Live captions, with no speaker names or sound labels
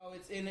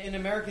It's in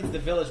America, it's the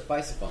Village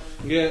Bicycle.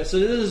 Yeah, so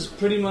this is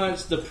pretty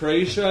much the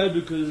pre-show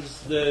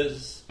because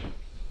there's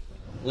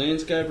a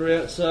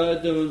landscaper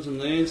outside doing some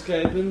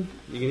landscaping.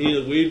 You can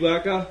hear the weed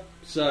whacker.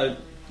 So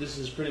this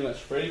is pretty much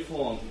free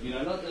form. You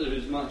know, not that there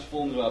is much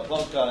form to our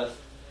podcast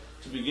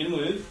to begin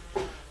with.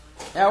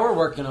 Yeah, we're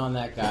working on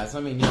that, guys.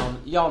 I mean,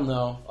 y'all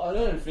know. I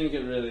don't think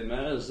it really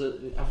matters.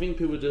 I think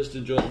people just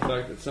enjoy the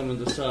fact that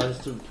someone decides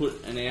to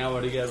put an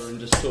hour together and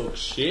just talk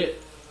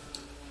shit.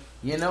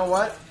 You know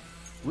what?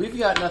 We've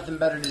got nothing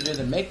better to do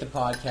than make the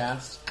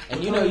podcast,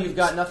 and you know you've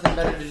got nothing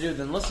better to do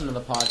than listen to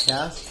the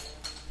podcast.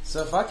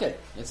 So fuck it.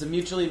 It's a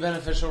mutually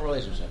beneficial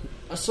relationship.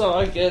 So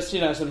I guess, you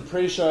know, some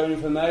pre-show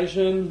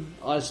information.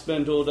 I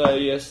spent all day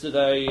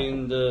yesterday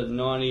in the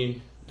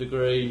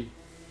 90-degree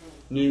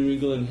New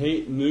England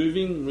heat,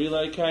 moving,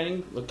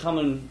 relocating. We're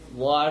coming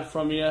live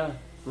from here,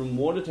 from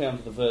Watertown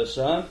for the first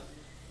time,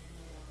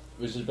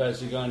 which is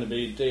basically going to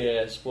be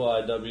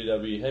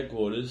DSYWW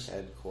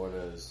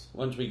headquarters.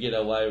 Once we get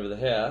our way over the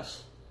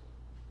house.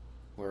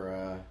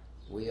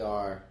 We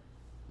are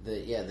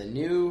the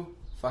new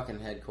fucking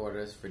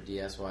headquarters for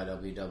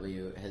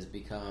DSYWW has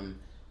become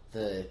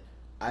the,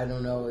 I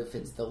don't know if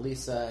it's the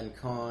Lisa and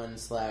Con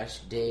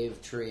 /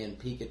 Dave, Tree, and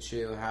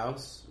Pikachu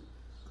house,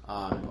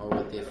 or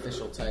what the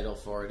official title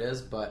for it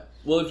is, but...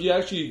 Well, if you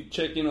actually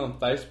check in on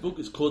Facebook,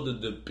 it's called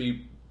the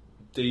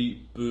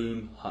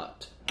Boom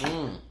Hut.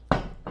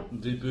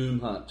 The Boom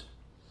Hut.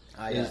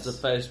 Yes. It's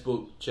the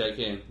Facebook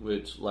check-in,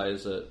 which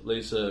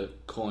Lisa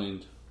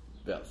coined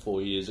about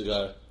 4 years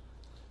ago,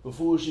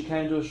 before she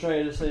came to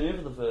Australia to see me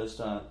for the first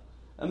time.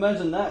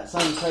 Imagine that,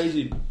 some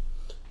crazy,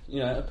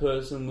 a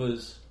person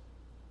was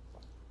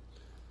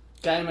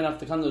game enough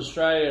to come to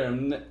Australia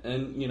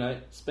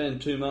and spend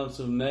 2 months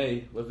with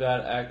me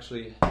without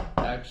actually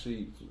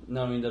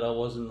knowing that I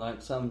wasn't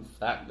like some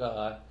fat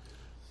guy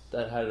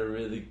that had a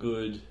really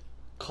good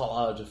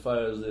collage of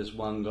photos of this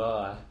one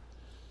guy.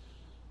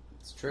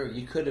 It's true.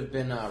 You could have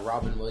been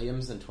Robin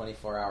Williams in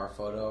 24-hour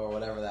photo or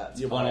whatever that's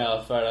called. 1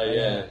 hour photo,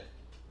 yeah.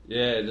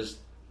 Yeah,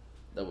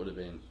 that would have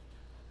been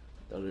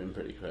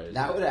pretty crazy.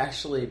 That would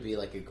actually be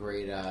like a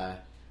great,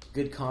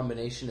 good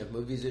combination of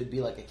movies. It would be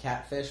like a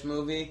catfish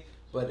movie,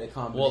 but a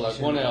combination.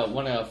 Well, like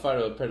 1 hour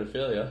photo of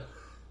pedophilia.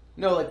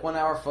 No, like 1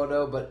 hour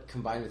photo, but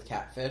combined with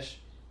catfish,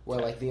 where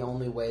like the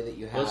only way that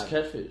you have. What's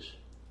catfish?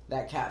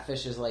 That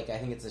catfish is like, I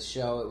think it's a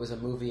show. It was a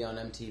movie on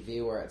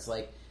MTV where it's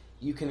like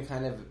you can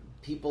kind of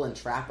people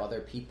entrap other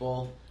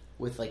people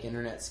with like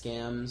internet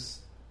scams.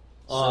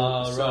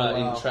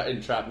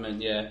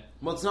 Entrapment, yeah.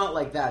 Well, it's not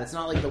like that. It's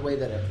not like the way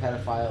that a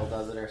pedophile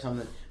does it or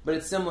something. But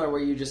it's similar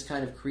where you just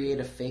kind of create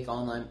a fake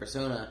online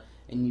persona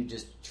and you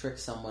just trick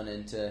someone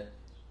into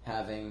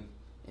having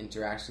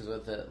interactions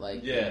with it.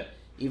 Like, yeah.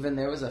 Even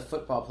there was a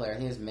football player, I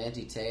think it was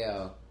Manti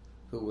Te'o,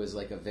 who was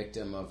like a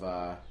victim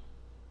of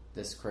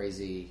this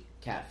crazy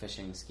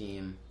catfishing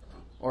scheme.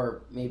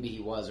 Or maybe he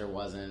was or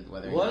wasn't.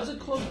 Why is it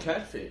called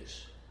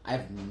catfish? I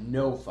have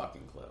no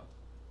fucking clue.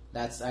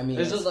 That's, I mean,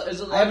 is it like,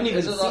 I haven't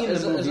even seen the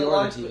movie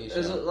or the TV show.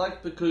 Is it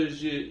like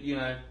because you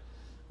know,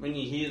 when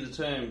you hear the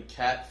term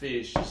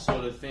catfish, you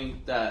sort of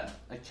think that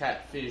a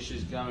catfish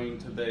is going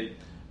to be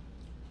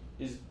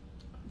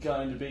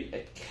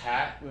a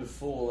cat with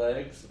 4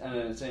 legs and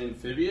it's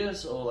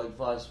amphibious, or like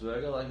vice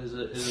versa? Like, is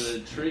it a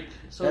trick?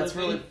 That's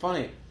really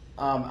funny.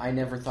 I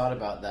never thought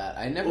about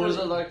that. Or is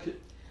it like?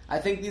 I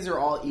think these are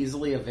all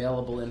easily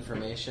available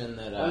information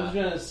that. I was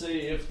going to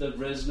see if the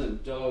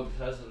resident dog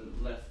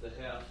hasn't left the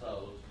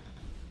household.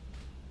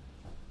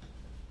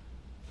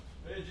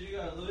 Where'd you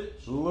go,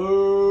 Looch?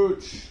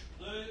 Looch.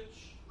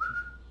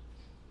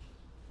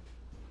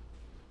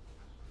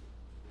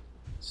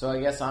 So I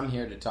guess I'm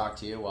here to talk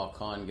to you while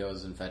Con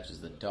goes and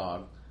fetches the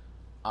dog.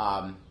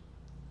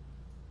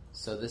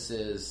 So this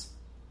is,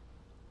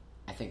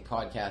 I think,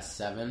 podcast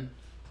 7.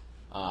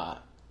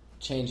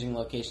 Changing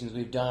locations.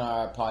 We've done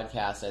our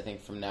podcast, I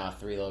think, from now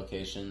 3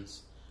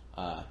 locations.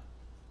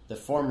 The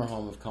former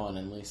home of Con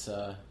and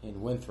Lisa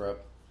in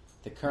Winthrop.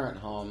 The current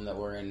home that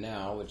we're in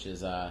now, which is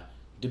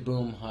De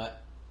Boom Hut,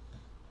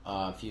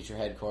 future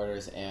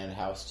headquarters and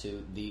house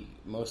to the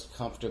most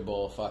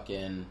comfortable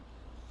fucking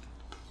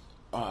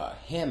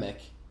hammock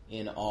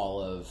in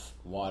all of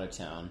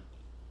Watertown.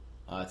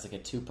 It's like a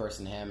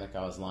 2-person hammock.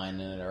 I was lying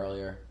in it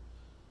earlier.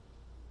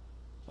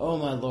 Oh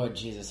my Lord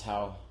Jesus,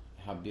 how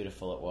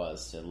beautiful it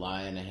was to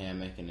lie in a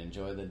hammock and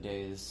enjoy the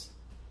day's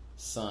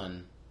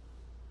sun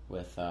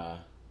with,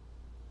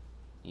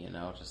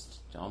 just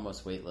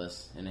almost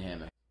weightless in a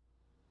hammock.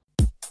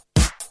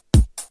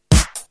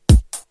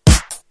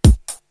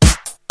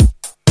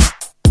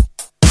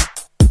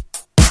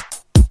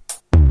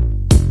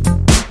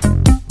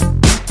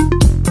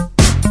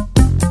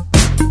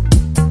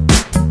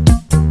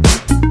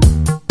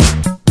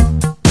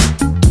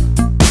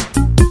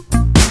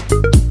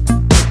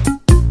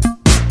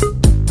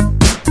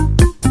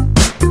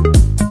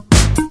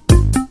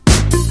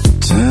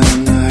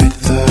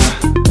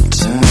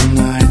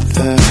 Tonight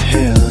the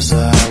hills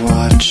are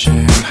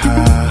watching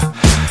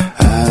her.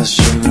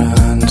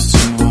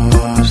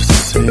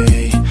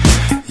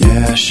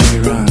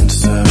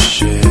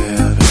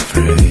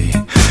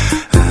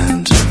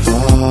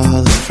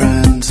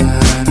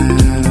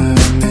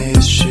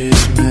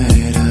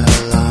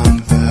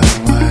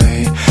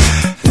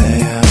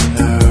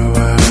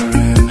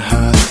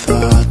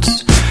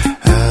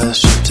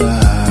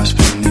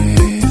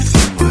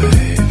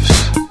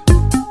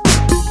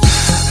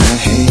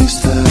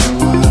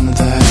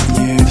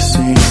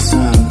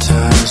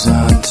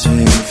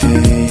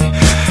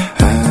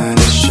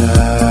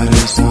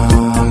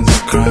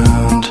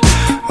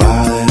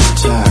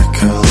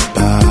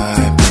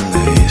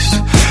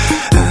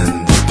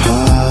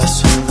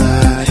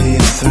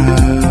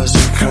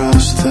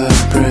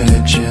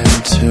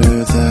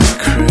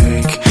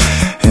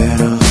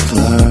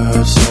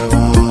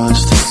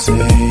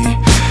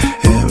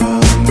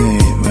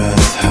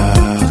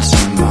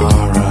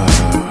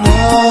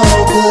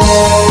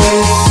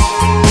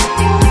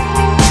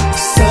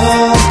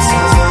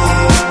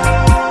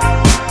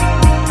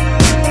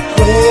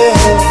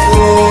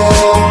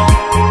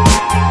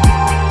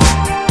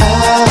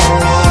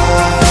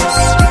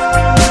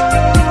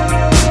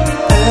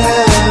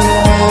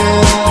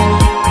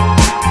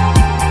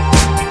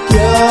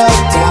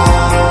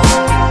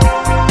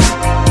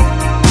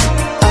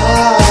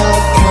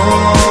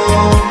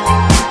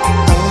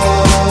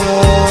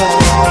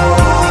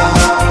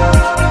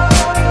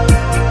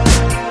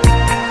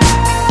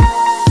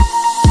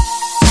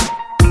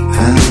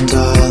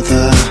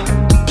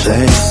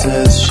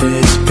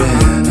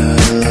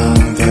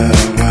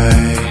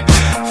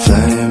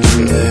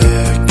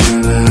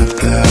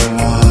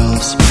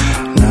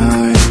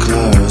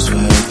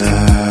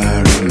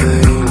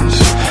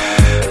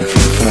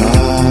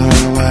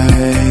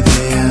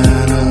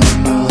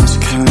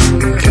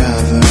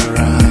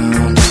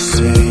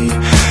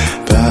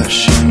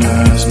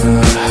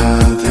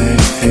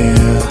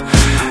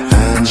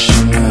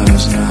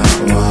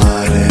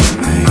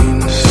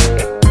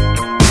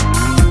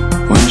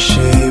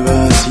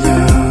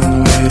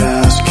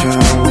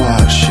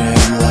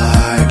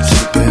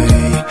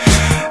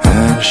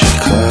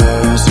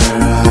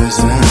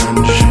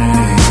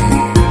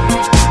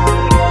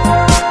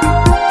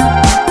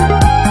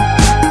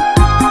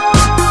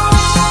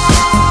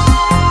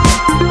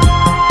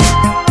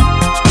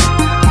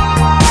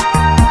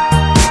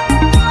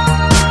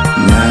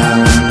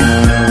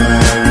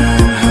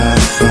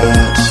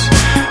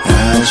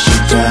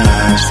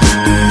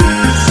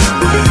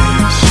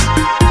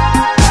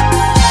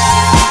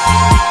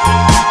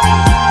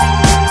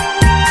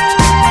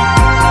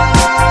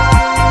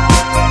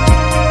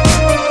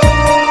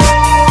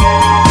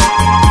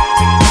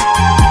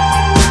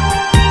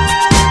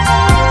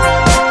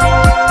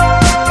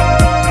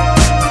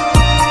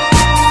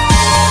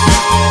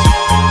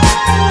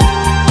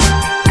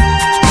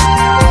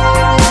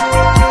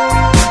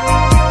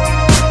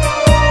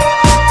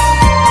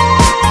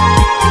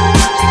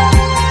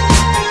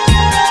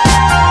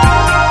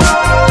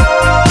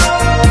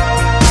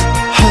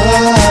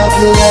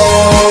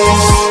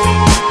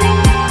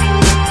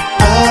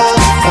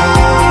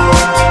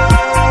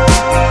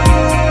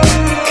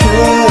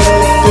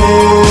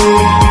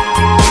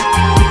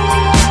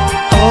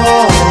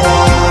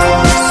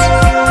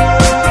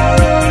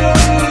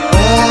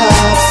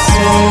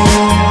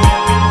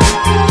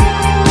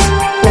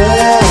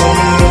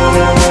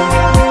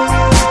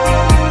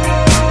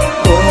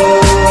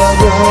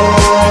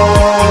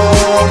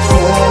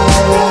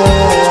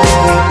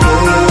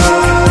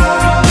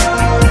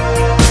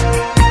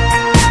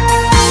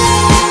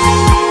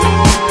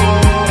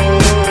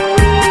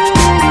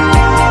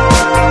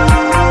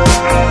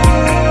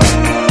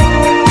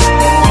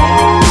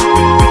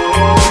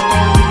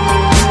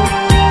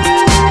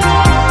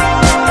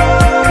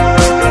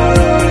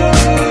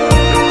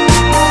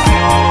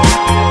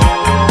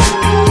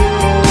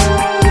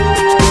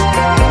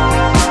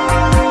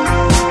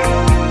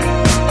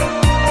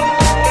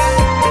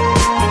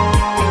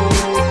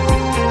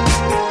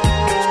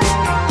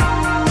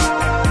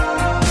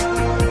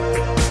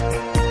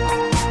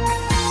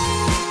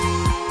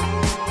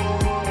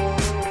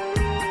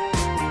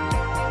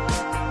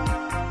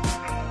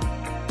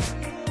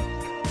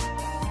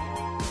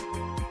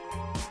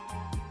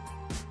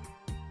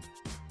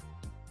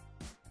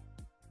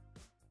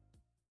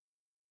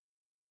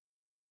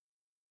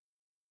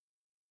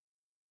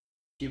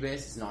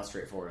 Cubase is not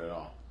straightforward at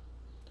all.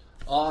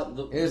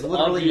 There's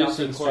literally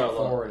nothing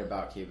straightforward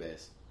about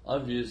Cubase.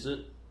 I've used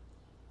it.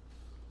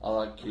 I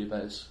like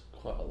Cubase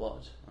quite a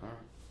lot. Alright.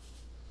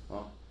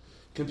 Well,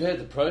 compared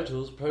to Pro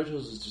Tools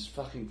is just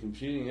fucking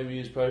computing. Ever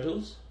used Pro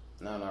Tools?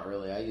 No, not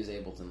really. I use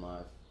Ableton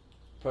Live.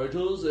 Pro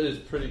Tools is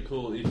pretty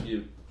cool if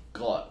you've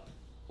got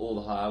all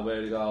the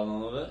hardware to go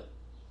along with it.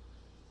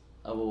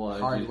 Otherwise,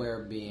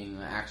 hardware being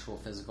the actual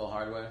physical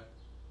hardware,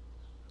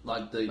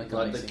 like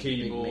the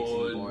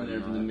keyboard and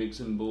everything, the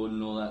mixing board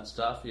and all that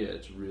stuff. Yeah,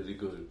 it's really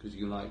good because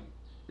you can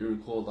you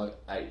record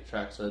 8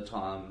 tracks at a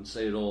time and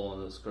see it all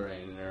on the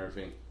screen and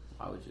everything.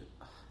 Why would you?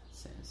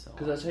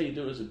 Because that's how you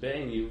do it as a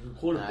band. You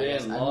record a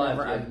band live.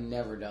 I've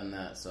never done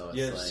that. So it's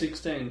you have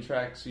 16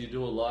 tracks. So you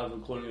do a live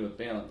recording of a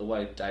band, like the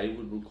way Dave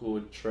would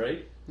record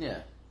Tree. Yeah.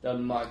 They'll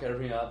mic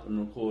everything up and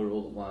record it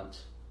all at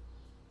once.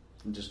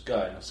 And just go.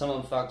 Now, if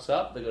someone fucks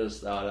up, they've got to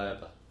start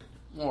over.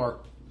 Or,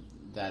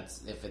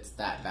 if it's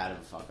that bad of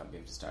a fuck up, you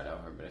have to start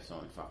over. But if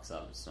someone fucks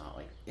up, it's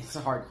not it's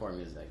a hardcore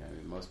music. I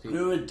mean, most people...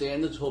 Remember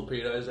Dan the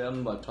Torpedoes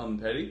album by Tom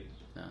Petty?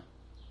 No.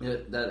 Yeah,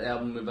 that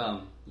album with,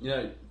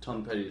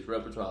 Tom Petty's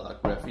repertoire,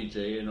 like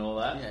Refugee and all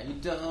that? Yeah, you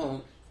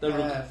don't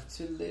have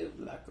to live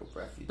like a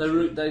refugee.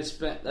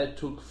 They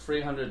took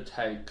 300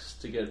 takes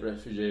to get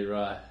Refugee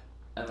right.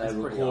 And they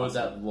recorded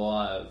that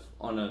live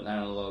on an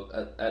analog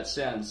at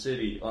Sound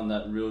City on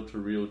that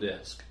reel-to-reel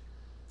desk.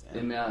 Yeah. The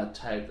amount of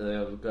tape that they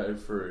would go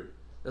through.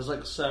 There's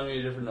so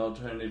many different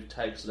alternative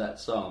takes of that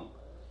song.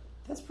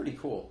 That's pretty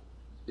cool.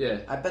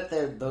 Yeah. I bet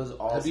those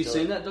all... Have you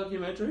seen that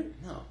documentary?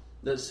 No.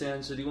 That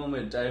Sound City one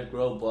where Dave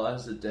Grohl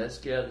buys the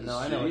desk out of the No,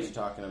 I know what you're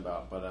talking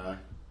about, but...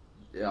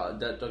 yeah,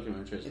 that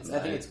documentary is I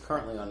think it's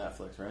currently on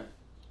Netflix, right?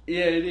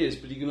 Yeah, it is,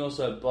 but you can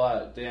also buy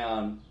it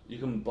down. You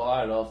can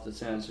buy it off the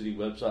Sound City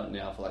website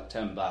now for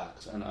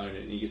 $10 and own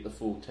it, and you get the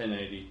full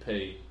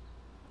 1080p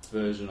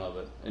version of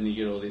it, and you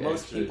get all the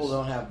Most extras. people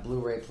don't have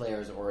Blu-ray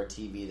players or a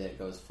TV that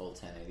goes full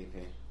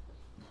 1080p.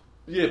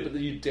 Yeah, but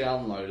then you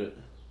download it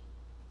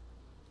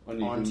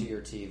onto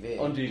your TV,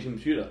 onto your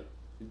computer.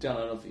 You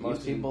download it off your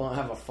Most people don't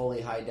have a fully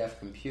high-def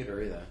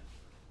computer either.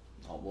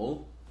 Oh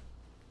well,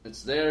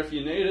 it's there if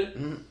you need it.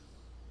 Mm-hmm.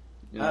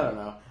 I don't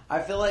know.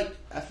 I feel like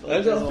I found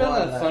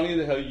that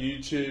funny how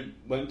YouTube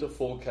went to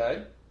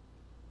 4K.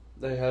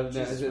 They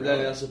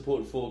now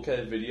support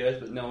 4K videos,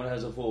 but no one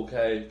has a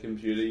 4K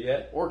computer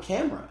yet. Or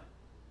camera.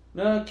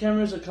 No,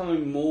 cameras are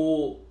coming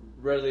more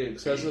readily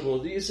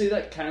accessible. Do you see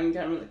that Canon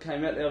camera that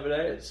came out the other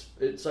day?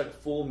 It's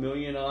 4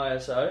 million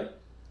ISO.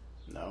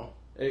 No.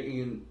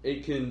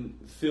 It can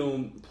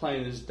film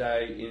plain as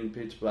day in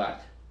pitch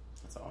black.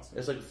 That's awesome.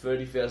 It's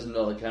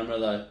 $30,000 camera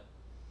though.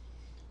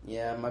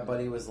 Yeah, my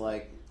buddy was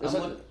I'm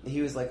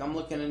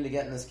looking into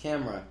getting this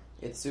camera.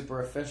 It's super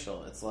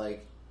official. It's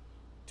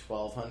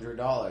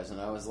 $1,200, and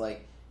I was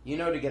like,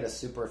 to get a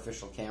super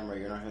official camera,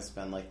 you're not going to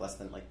spend less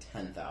than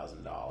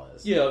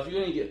 $10,000. Yeah, if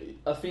you're going to get,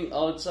 I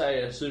would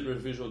say a super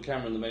official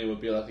camera in the menu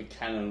would be a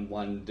Canon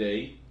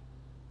 1D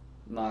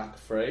Mark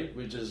III,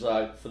 which is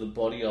for the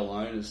body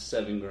alone is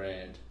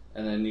 $7,000.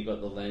 And then you got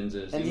the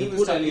lenses. And he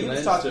was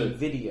talking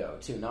video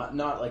too, not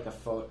like a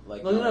photo.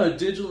 No,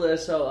 digital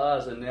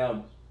SLRs are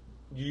now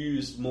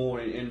used more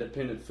in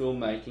independent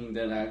filmmaking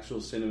than actual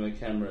cinema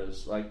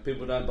cameras.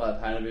 People don't buy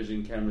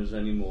Panavision cameras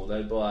anymore.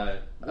 They buy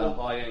a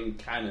high-end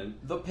Canon.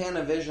 The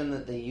Panavision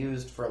that they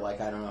used for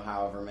I don't know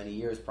however many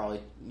years,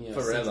 probably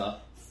forever.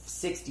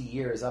 60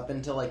 years up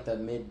until the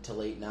mid to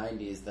late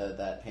 90s.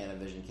 That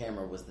Panavision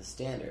camera was the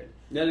standard.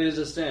 That is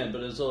a standard,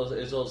 but it's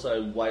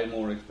also way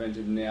more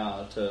expensive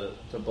now to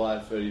buy a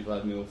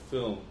 35mm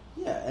film.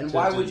 Yeah, and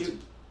why would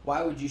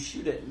you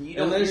shoot it?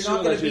 Unless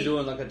you're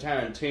doing a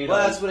Tarantino.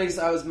 Well, that's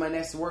what my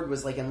next word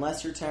was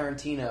unless you're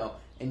Tarantino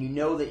and you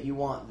know that you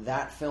want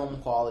that film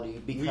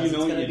quality because it's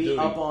going to be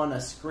up on a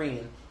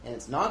screen and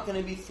it's not going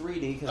to be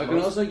 3D. I can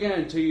also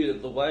guarantee you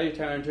that the way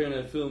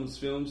Tarantino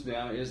films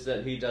now is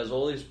that he does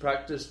all his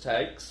practice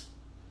takes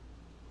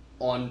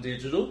on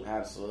digital.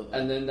 Absolutely.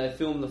 And then they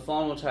film the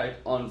final take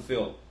on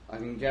film. I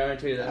can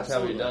guarantee that's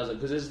how he does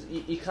it because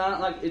you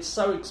can't it's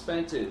so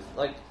expensive.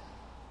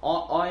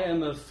 I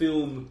am a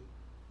film.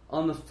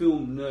 I'm a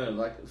film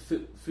nerd,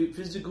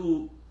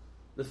 physical,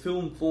 the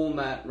film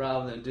format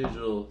rather than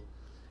digital.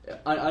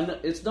 I know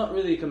it's not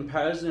really a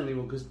comparison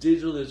anymore because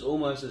digital is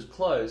almost as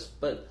close,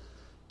 but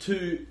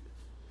to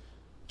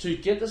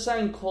get the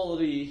same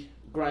quality,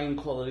 grain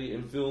quality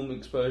and film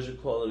exposure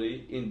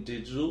quality in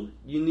digital,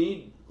 you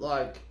need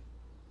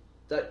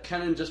that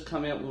Canon just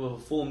come out with a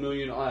 4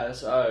 million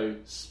ISO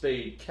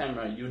speed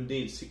camera. You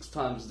need 6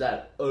 times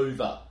that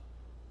over,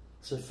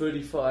 so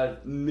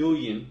 35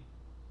 million.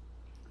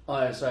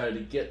 ISO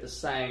to get the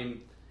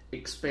same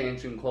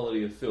expansion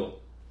quality of film.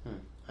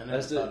 I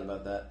never thought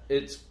about that.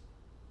 It's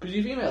because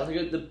you think about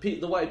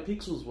the way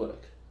pixels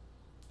work.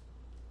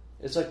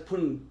 It's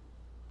putting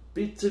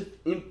bits of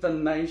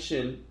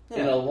information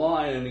in a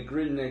line and a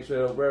grid next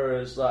to it,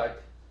 whereas film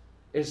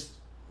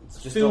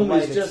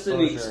is just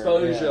an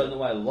exposure in the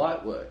way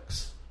light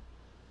works.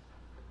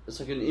 It's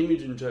an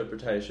image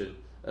interpretation.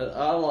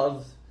 I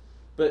love,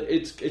 but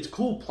it's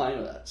cool playing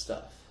with that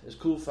stuff. it's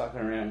cool fucking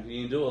around.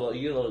 You can do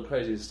you get a lot of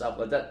crazy stuff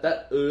like that.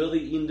 That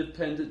early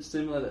independent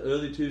cinema, like the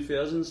early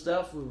 2000s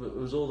stuff, it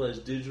was all those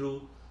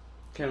digital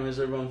cameras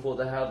everyone thought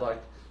they had.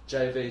 Like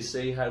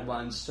JVC had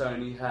one,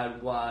 Sony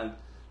had one,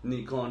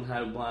 Nikon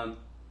had one,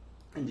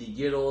 and you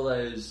get all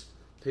those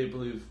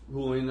people who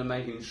were into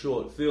making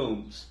short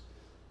films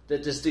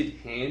that just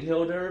did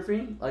handheld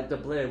everything, like the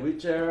Blair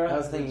Witch era. I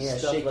was thinking,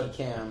 shaky like,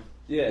 cam.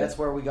 Yeah, that's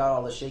where we got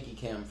all the shaky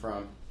cam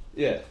from.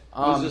 Yeah, it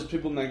was just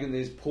people making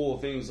these poor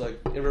things. Like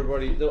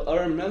everybody, I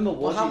remember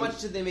watching. Well, how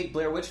much did they make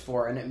Blair Witch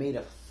for? And it made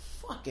a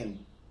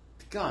fucking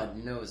God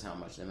knows how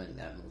much that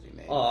movie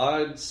made. Oh,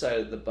 I'd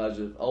say that the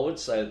budget. I would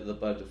say that the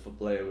budget for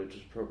Blair Witch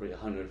is probably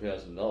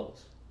 $100,000.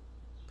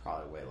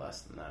 Probably way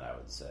less than that, I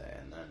would say.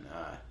 And then,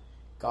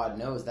 God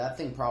knows that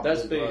thing probably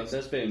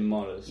that's being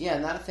modest. Yeah,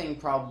 and that thing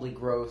probably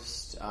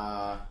grossed.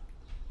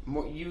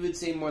 More, you would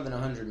say more than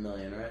 $100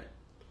 million, right?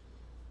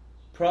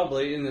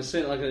 Probably in the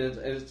sense, like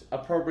it's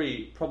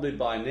probably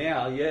by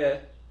now, yeah.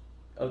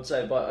 I would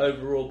say by now.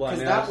 Because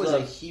that was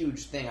a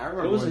huge thing. I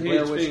remember it was a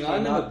huge thing. I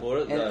never bought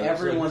it, and though.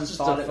 everyone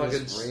thought it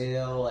was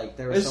real. Like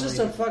there was. It's just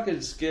a fucking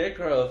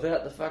scarecrow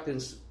without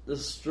the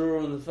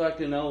straw and the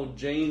fucking old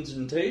jeans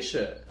and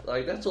t-shirt.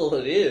 Like that's all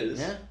it is.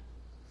 Yeah.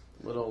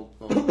 Little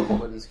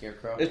wooden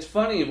scarecrow. It's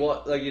funny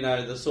what, like, you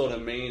know, the sort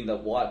of meaning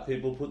that white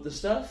people put the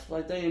stuff.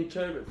 Like they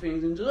interpret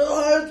things into,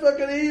 oh, it's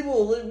fucking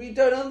evil. We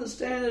don't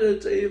understand it.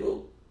 It's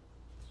evil.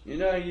 You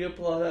know, you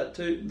apply that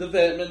to the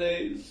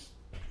Vietnamese,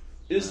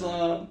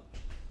 Islam,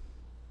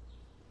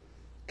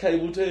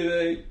 cable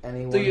TV,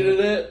 the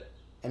internet,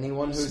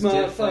 anyone who's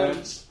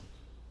smartphones.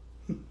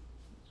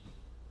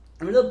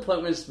 I mean, the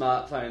point when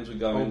smartphones were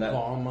going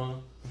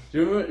Obama.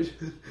 Do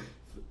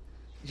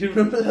you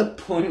remember that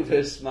point where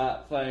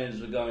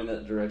smartphones were going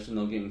that direction?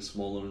 They were getting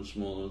smaller and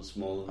smaller and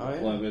smaller. Oh, yeah.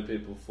 The point where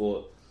people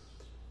thought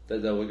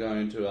that they were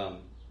going to,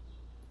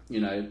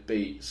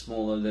 be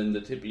smaller than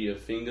the tip of your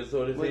finger,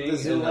 sort of thing. Like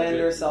the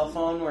Zoolander cell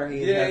phone where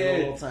he has a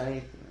little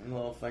tiny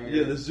little finger.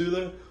 Yeah, the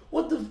Zoolander.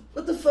 What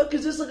the fuck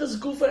is this? Like a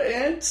school for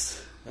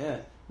ants?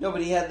 Yeah. No,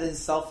 but he had his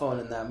cell phone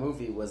in that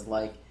movie was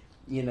like,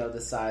 you know, the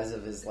size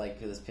of his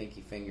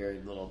pinky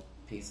finger, little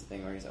piece of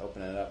thing where he's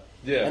opening it up.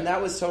 Yeah. And that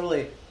was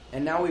totally.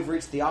 And now we've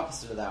reached the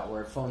opposite of that,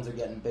 where phones are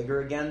getting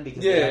bigger again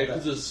because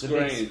because of the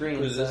big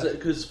screens.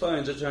 Because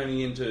phones are turning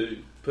into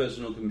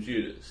personal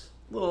computers.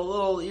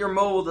 Little your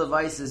mobile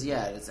devices,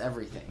 it's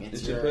everything.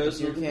 It's your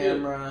personal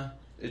camera.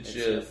 It's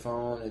your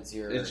phone. It's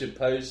your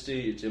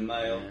postie. It's your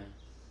mail. Yeah.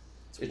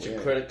 It's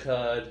your credit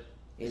card.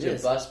 It's your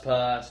bus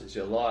pass. It's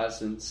your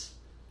license.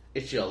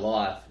 It's your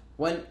life.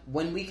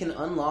 When we can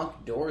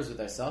unlock doors with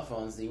our cell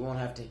phones, you won't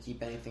have to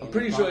keep anything. I'm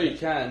pretty sure you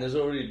can. There's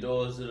already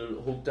doors that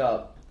are hooked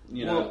up.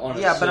 You know, on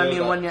a but server. I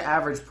mean, when your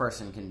average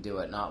person can do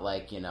it, not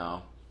like, you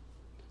know.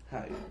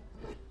 Hey,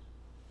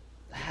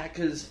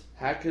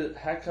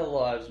 hacker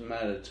lives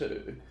matter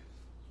too.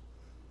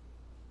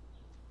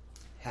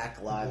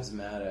 Hack lives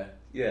matter.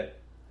 Yeah.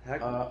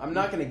 I'm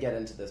not going to get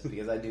into this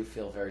because I do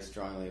feel very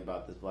strongly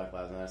about this Black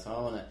Lives Matter, so I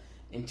don't want to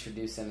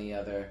introduce any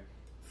other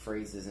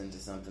phrases into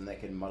something that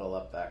could muddle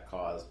up that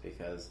cause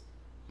because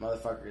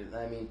motherfuckers,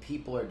 I mean,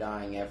 people are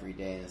dying every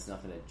day and it's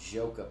nothing to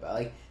joke about.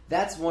 Like,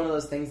 that's one of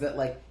those things that,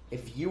 like,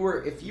 if you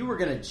were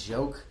gonna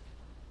joke,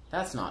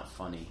 that's not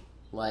funny.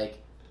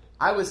 Like,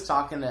 I was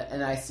talking to,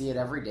 and I see it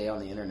every day on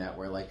the internet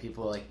where, like,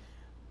 people are like,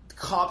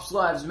 cops'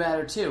 lives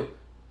matter too.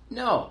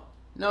 No,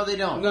 they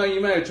don't. No, you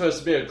made a choice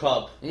to be a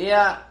cop.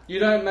 Yeah. You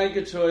don't make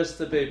a choice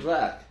to be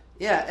black.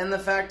 Yeah, and the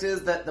fact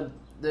is that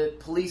the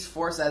police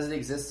force as it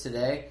exists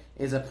today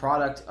is a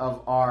product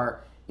of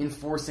our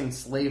enforcing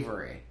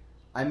slavery.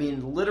 I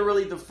mean,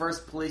 literally the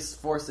first police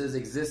forces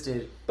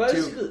existed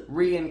to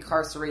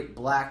reincarcerate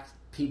black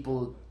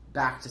people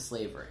back to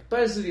slavery.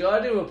 Basically, the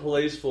idea of a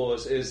police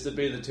force is to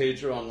be the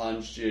teacher on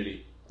lunch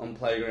duty, on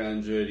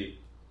playground duty.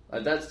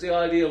 Like, that's the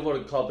idea of what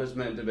a cop is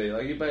meant to be.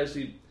 Like,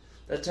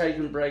 that's how you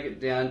can break it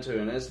down to,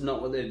 and that's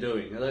not what they're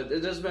doing. Like, they're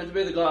just meant to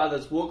be the guy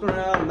that's walking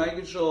around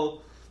making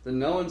sure that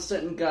no one's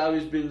setting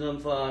garbage bins on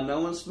fire,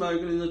 no one's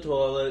smoking in the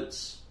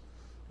toilets,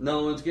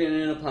 no one's getting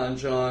in a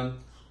punch-on.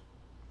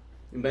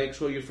 You make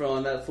sure you're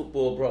throwing that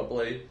football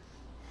properly.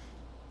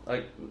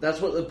 Like, that's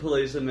what the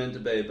police are meant to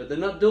be, but they're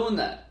not doing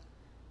that.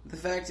 The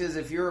fact is,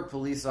 if you're a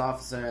police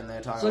officer and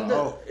they're talking So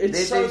about, they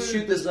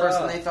shoot this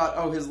person, they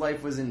thought, his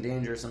life was in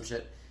danger or some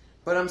shit.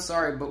 But I'm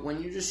sorry, but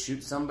when you just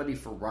shoot somebody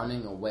for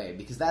running away,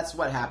 because that's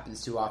what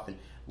happens too often,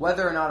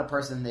 whether or not a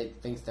person they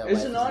thinks their life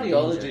is in danger. It's an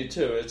ideology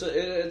too.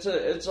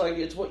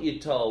 It's what you're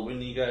told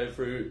when you go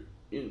through.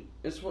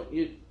 It's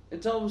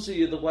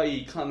obviously the way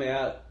you come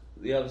out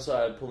the other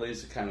side of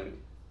police academy.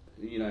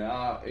 You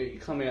know, you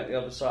come out the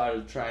other side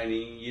of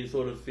training. You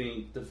sort of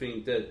think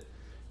that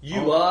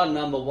you are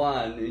number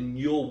one, and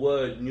your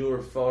word and your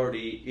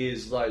authority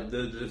is like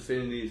the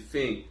definitive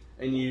thing,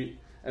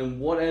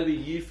 and whatever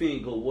you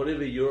think or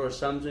whatever your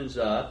assumptions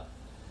are,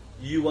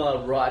 you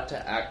are right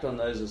to act on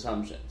those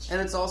assumptions.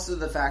 And it's also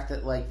the fact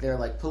that, like, they're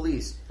like,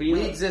 police,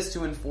 we exist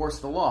to enforce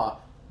the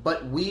law,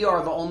 but we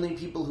are the only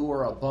people who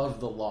are above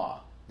the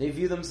law. They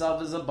view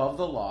themselves as above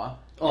the law.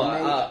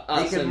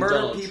 They can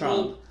murder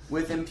people.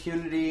 with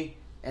impunity,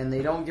 and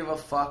they don't give a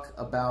fuck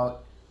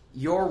about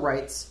your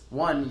rights.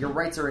 One, your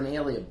rights are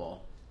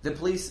inalienable. The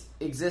police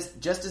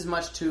exist just as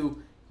much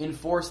to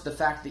enforce the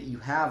fact that you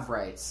have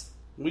rights.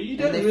 Well, you And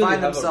don't they really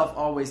find have themselves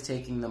always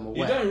taking them away.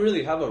 You don't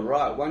really have a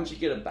right. Once you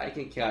get a bank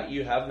account,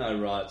 you have no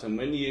rights. And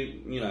when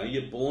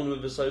you're born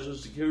with a social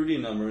security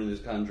number in this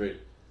country,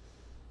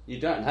 you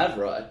don't have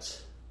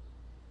rights.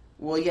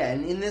 Well, yeah,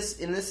 and in this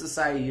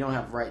society, you don't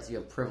have rights. You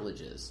have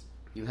privileges.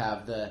 You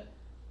have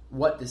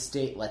what the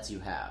state lets you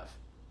have.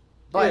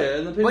 But, yeah,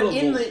 and the people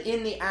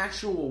in the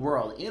actual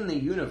world, in the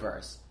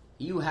universe,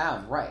 you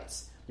have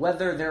rights,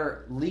 whether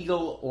they're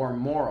legal or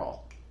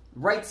moral.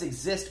 Rights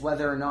exist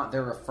whether or not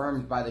they're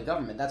affirmed by the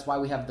government. That's why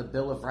we have the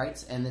Bill of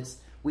Rights, and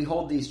we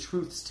hold these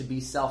truths to be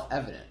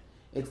self-evident.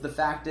 It's the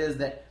fact is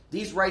that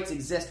these rights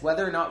exist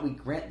whether or not we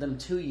grant them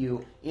to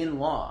you in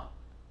law.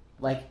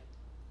 Like,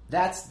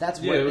 that's what it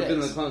is. Yeah, within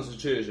the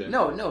Constitution.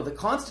 No, the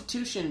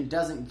Constitution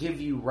doesn't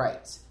give you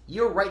rights.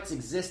 Your rights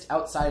exist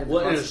outside of the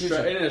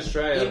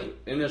Constitution.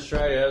 In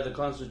Australia, the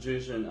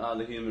Constitution are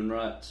the human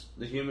rights.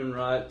 The human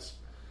rights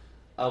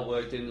are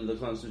worked into the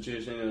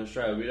Constitution in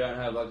Australia. We don't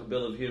have like a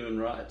Bill of Human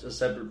Rights, a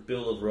separate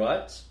Bill of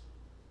Rights.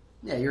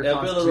 Yeah, your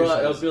Our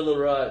Constitution. Bill of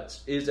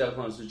Rights is our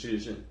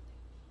Constitution.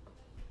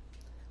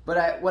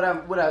 But what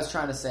I was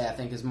trying to say, I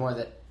think, is more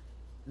that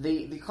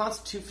the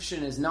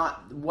Constitution is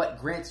not what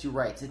grants you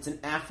rights. It's an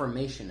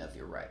affirmation of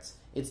your rights.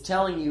 It's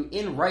telling you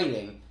in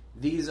writing,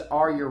 these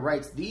are your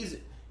rights.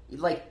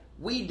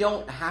 We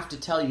don't have to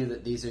tell you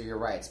that these are your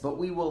rights, but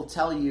we will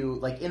tell you,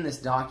 like, in this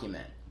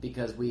document,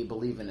 because we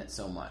believe in it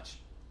so much.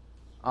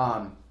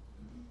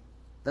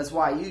 That's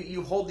why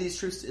you hold these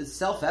truths as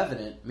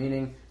self-evident,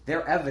 meaning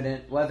they're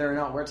evident whether or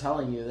not we're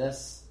telling you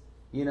this.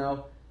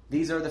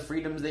 These are the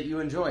freedoms that you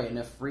enjoy. In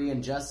a free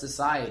and just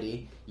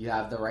society, you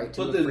have the right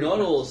to. But they're not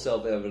all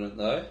self-evident,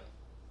 though.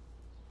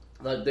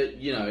 Like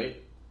that,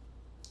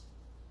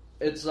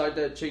 it's like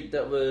that chick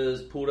that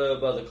was pulled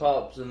over by the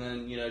cops, and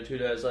then 2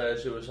 days later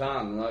she was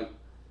hung. Like,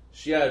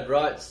 she had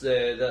rights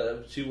there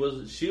that she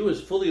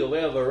was fully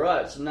aware of her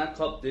rights, and that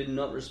cop did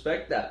not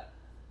respect that.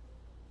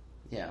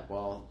 Yeah,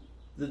 well,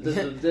 She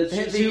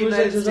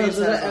was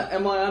like,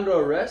 "Am I under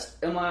arrest?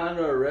 Am I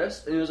under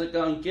arrest?" And he was like,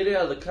 "Going, get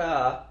out of the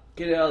car,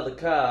 get out of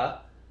the car."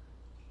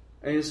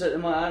 And he said,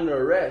 "Am I under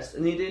arrest?"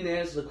 And he didn't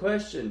answer the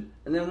question.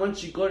 And then once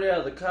she got out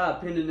of the car,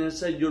 Pinderton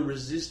said, "You're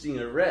resisting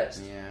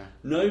arrest." Yeah.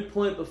 No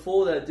point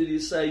before that did he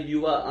say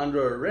you are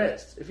under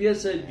arrest. If he had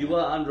said you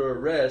are under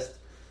arrest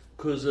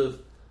because of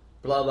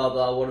blah blah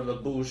blah, whatever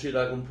bullshit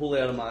I can pull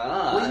out of my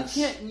ass.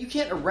 Well, you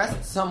can't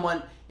arrest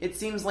someone. It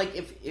seems like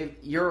if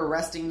you're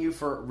arresting you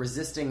for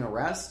resisting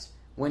arrest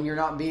when you're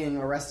not being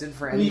arrested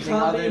for anything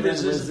other than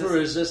resisting for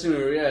resisting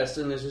arrest,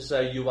 and let's just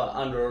say you are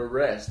under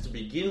arrest to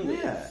begin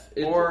with.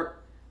 Yeah. Or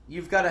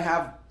you've got to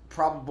have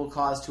probable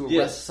cause to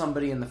arrest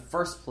somebody in the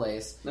first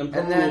place, and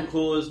probable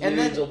cause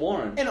needs a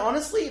warrant. And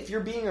honestly, if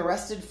you're being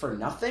arrested for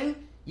nothing,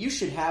 you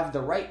should have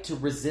the right to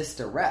resist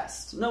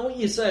arrest. No, what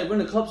you say when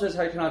the cop says,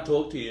 "Hey, can I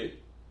talk to you?"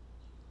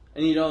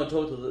 And you don't want to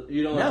talk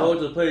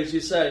to the police. You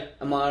say,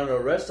 "Am I under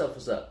arrest,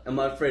 officer? Am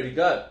I free to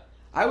go?"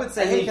 I would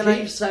say, and "Hey,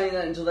 you keep saying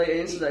that until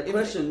they answer that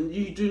question.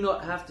 You do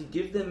not have to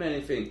give them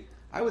anything.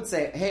 I would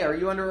say, "Hey, are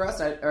you under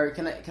arrest? Or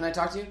can I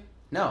talk to you?"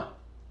 No.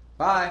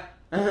 Bye.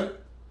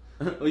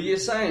 Well, you're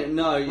saying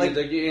no. You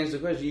answer the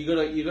question. You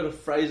got to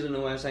phrase it in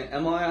a way of saying,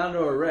 "Am I under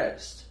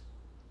arrest?"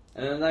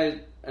 And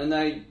then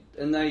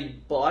they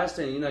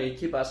bystand. You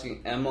keep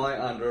asking, "Am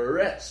I under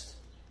arrest?"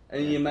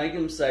 And you make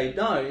them say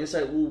no. You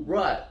say, "Well,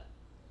 right.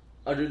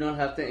 I do not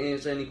have to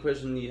answer any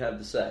question you have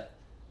to say."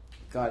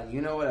 God,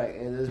 you know what?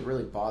 It has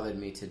really bothered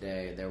me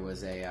today. There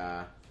was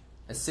a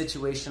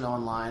situation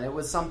online. It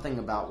was something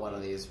about one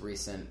of these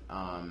recent,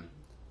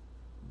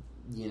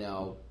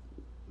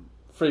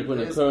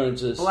 frequent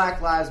occurrences.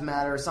 Black Lives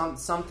Matter,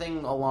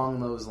 something along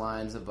those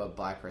lines of a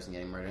black person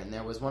getting murdered. And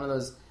there was one of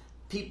those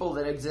people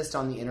that exist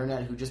on the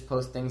internet who just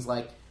post things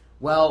like,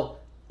 "Well,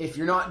 if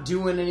you're not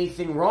doing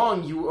anything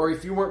wrong, or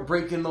if you weren't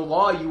breaking the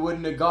law, you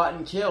wouldn't have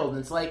gotten killed." And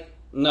it's like,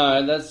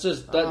 no, that's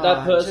just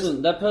that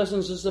person. That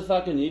person's just a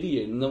fucking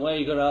idiot, and the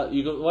way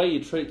the way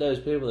you treat those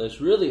people,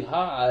 it's really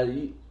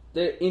hard.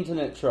 They're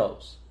internet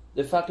trolls.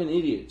 They're fucking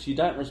idiots. You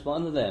don't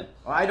respond to them.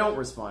 Well, I don't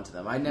respond to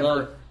them. I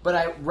never. But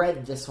I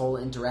read this whole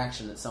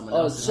interaction that someone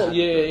else.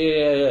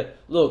 Yeah.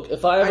 Look,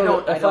 if I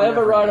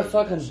ever write a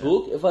fucking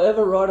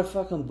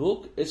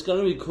book, it's going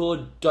to be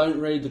called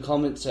 "Don't Read the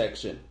Comment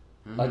Section."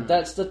 Mm-hmm. Like,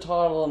 that's the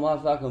title of my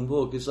fucking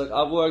book. It's like,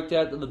 I've worked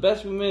out that the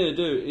best for me to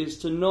do is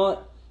to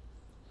not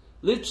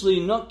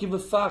give a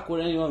fuck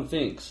what anyone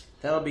thinks.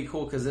 That'll be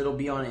cool because it'll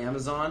be on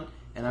Amazon,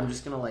 and I'm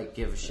just gonna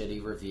give a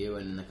shitty review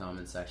in the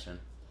comment section.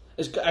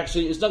 It's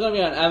not gonna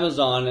be on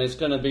Amazon. It's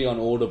gonna be on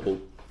Audible.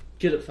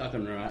 Get it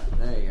fucking right.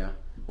 There you go.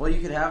 Well,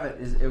 you could have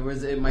it.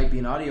 It might be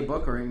an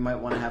audiobook, or you might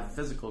want to have a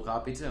physical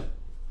copy too.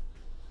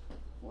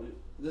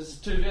 This is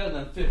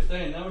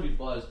 2015. Nobody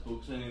buys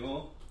books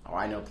anymore. Oh,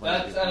 I know plenty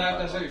of people.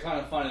 That's actually kind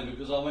of funny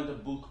because I went to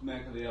Book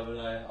Mecca the other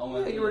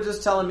day. You were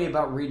just telling me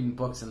about reading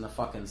books in the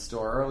fucking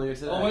store earlier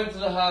today. I went to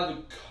the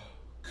Harvard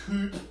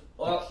Coop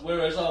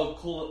Whereas I'll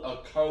call it a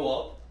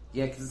co-op.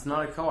 Yeah, because it's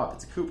not a co-op,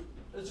 it's a coop.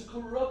 It's a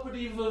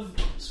cooperative of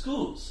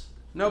schools.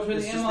 Nope,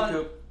 it's just a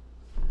coop.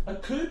 A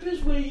coop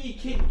is where you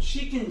keep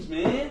chickens,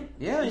 man.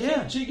 Yeah, you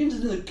keep chickens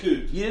in the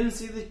coop. You didn't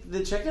see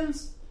the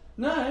chickens?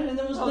 No, and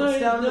there was it's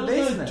down in the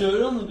basement. No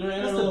dirt on the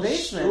ground. It's the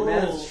basement, straw.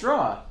 man. It's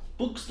straw.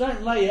 Books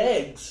don't lay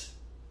eggs.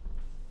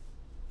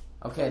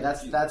 Okay,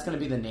 that's going to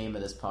be the name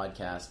of this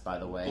podcast, by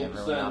the way.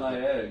 Books don't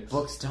lay eggs.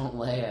 Books don't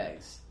lay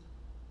eggs.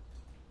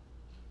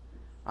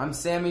 I'm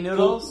Sammy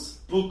Noodles.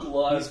 Book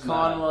lives He's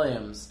Con matter.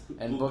 Williams,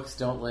 and books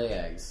don't lay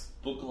eggs.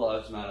 Book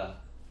lives matter.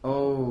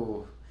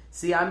 Oh,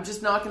 see, I'm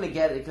just not going to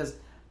get it because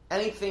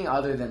anything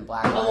other than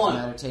Black Lives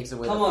Matter takes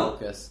away the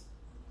focus.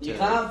 You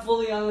can't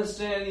fully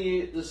understand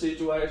the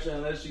situation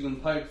unless you can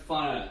poke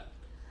fun at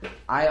it.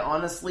 I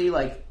honestly,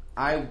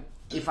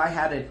 if I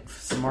had a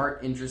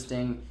smart,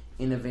 interesting,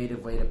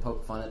 innovative way to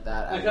poke fun at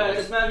that... Okay,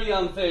 it's maybe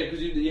unfair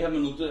because you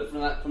haven't looked at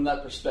it from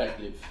that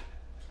perspective.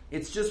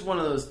 It's just one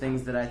of those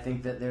things that I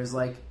think that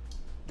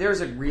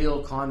there's a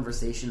real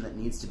conversation that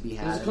needs to be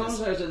had. There's a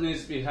conversation that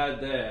needs to be had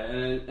there,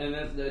 and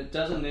it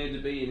doesn't need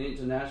to be an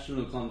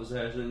international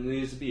conversation. It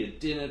needs to be a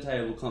dinner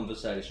table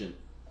conversation.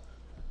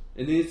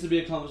 It needs to be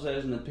a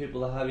conversation that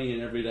people are having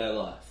in everyday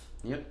life.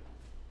 Yep.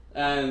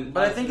 But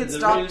I think it's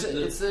time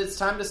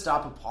to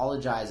stop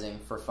apologizing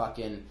for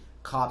fucking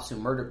cops who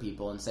murder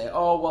people and say,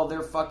 oh well,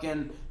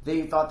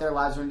 they thought their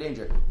lives were in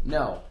danger.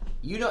 No.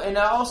 You don't, and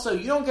also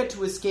you don't get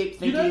to escape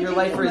thinking your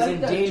life is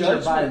in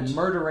danger by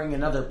murdering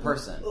another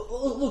person.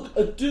 Look,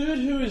 a dude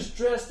who is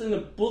dressed in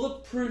a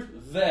bulletproof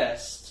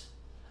vest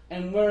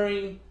and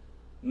wearing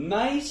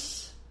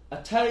mace, a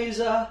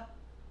taser,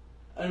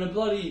 and a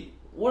bloody...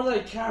 What are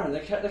they carrying? They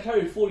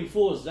carry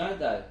 44s, don't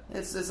they?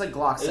 It's like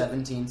Glock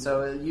 17,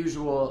 so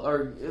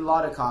a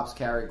lot of cops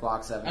carry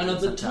Glock 17. And a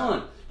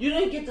baton. You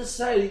don't get to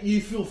say that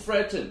you feel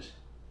threatened.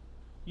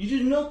 You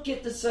do not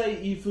get to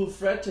say you feel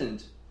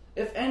threatened.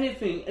 If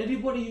anything,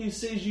 anybody who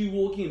sees you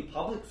walking in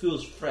public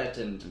feels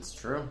threatened. It's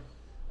true.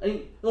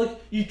 And,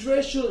 you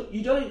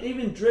don't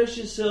even dress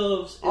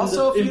yourselves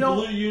in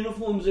blue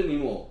uniforms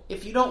anymore.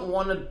 If you don't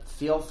want to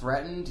feel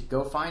threatened,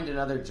 go find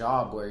another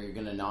job where you're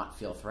going to not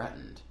feel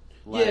threatened.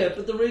 Yeah,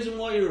 but the reason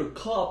why you're a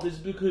cop is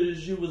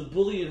because you were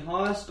bullied in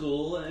high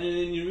school, and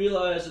then you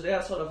realise that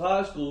outside of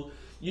high school,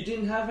 you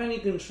didn't have any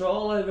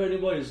control over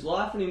anybody's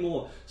life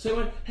anymore. So you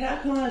went, how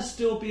can I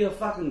still be a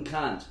fucking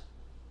cunt?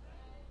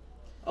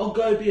 I'll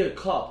go be a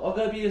cop. I'll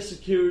go be a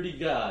security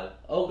guard.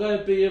 I'll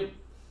go be a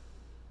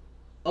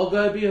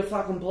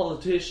fucking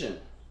politician.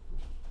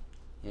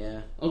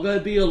 Yeah. I'll go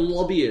be a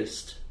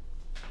lobbyist.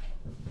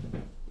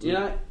 You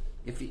know?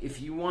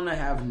 If you want to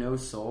have no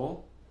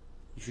soul,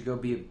 you should go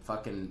be a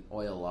fucking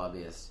oil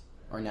lobbyist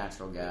or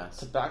natural gas.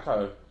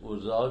 Tobacco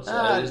was, I would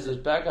say, is the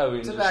tobacco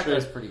industry.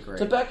 Tobacco's pretty great.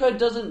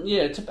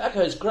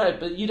 Tobacco's great,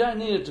 but you don't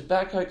need a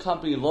tobacco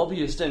company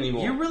lobbyist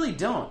anymore. You really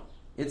don't.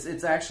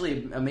 It's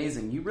actually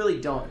amazing. You really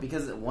don't,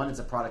 because one, it's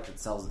a product that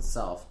sells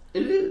itself.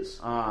 It is.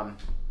 I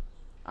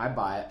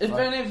buy it. If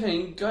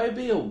anything, go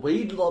be a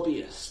weed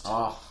lobbyist.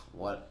 Oh,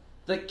 what?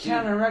 The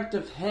counteract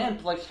of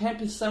hemp.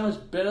 Hemp is so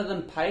much better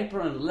than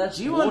paper and less water.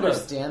 Do you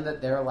understand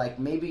that there are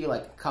maybe a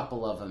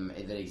couple of them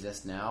that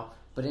exist now,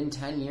 but in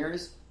 10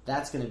 years,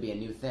 that's going to be a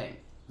new thing.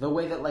 The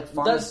way that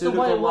pharmaceutical that's the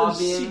way it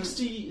lobbying...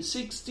 was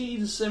 60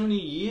 to 70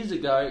 years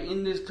ago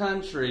in this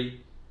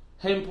country,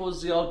 hemp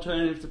was the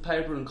alternative to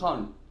paper and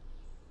cotton.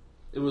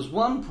 It was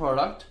one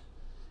product,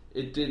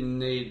 it didn't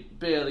need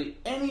barely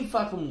any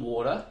fucking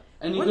water,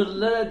 and you could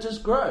let it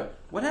just grow.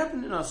 What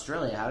happened in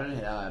Australia? How did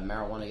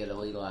marijuana get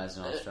legalized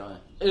in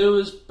Australia? It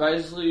was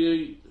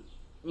basically,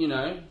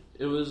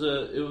 it was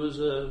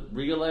a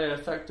relay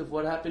effect of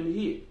what happened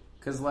here.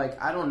 Because,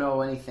 I don't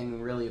know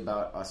anything really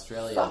about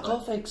Australia. Fuck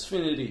off,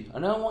 Xfinity. I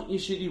don't want your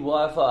shitty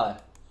Wi-Fi.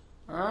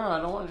 Oh, I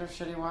don't want your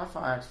shitty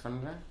Wi-Fi,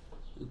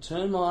 Xfinity.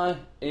 Turn my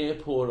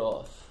airport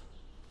off.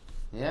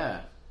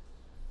 Yeah.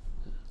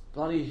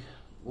 Bloody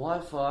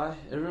Wi-Fi.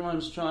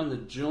 Everyone's trying to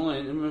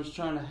join. Everyone's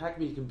trying to hack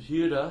my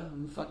computer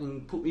and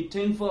fucking put me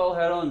tinfoil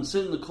hat on and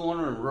sit in the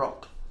corner and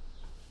rock.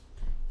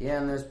 Yeah,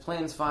 and there's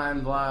planes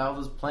flying by. All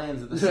those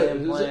planes are the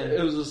same plane.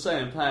 It was the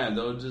same plane.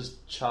 They would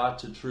just chart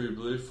to True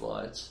Blue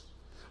flights.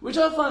 Which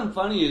I find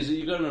funny is that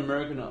you got an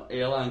American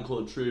airline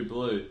called True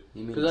Blue.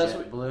 You mean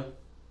JetBlue?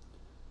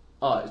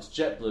 Oh, it's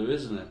JetBlue,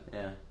 isn't it?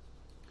 Yeah.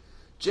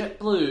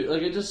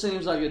 JetBlue, it just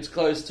seems like it's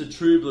close to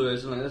True Blue,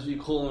 isn't it? That's what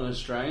you call an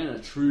Australian, a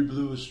True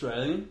Blue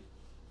Australian.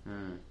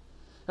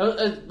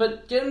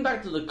 But getting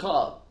back to the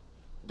cop,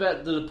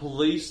 back to the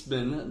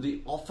policeman,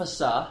 the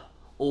officer,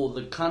 or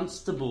the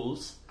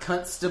constables.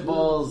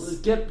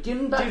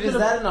 Getting back Dude, to is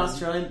that an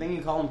Australian thing?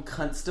 You call them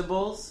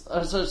constables?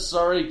 I'm so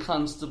sorry,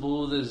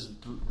 constable.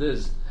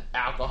 There's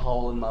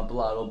alcohol in my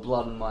blood, or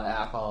blood in my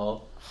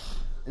alcohol.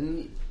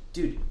 And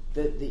dude,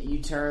 the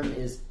U-term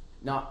is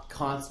not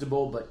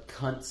constable, but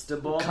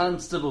constable.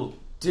 Constable.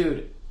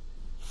 Dude,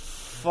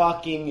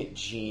 fucking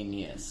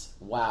genius.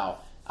 Wow.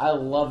 I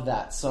love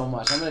that so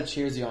much. I'm gonna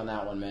cheers you on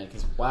that one, man.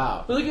 Because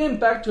wow. But again,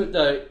 back to it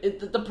though.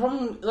 The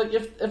problem, like,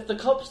 if the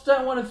cops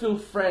don't want to feel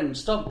threatened,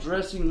 stop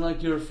dressing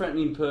like you're a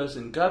threatening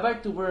person. Go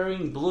back to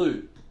wearing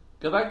blue.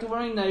 Go back to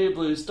wearing navy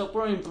blue. Stop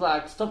wearing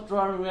black. Stop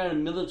driving around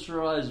in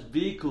militarized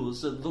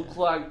vehicles that look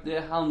like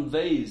they're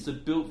Humvees. They're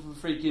built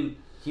for freaking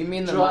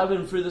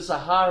driving through the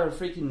Sahara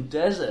freaking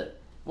desert.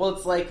 Well,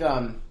 it's like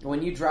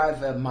when you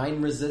drive a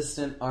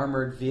mine-resistant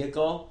armored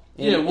vehicle.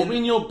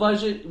 When your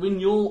budget, when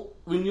your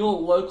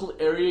local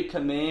area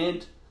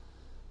command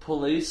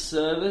police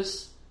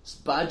service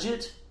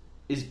budget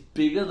is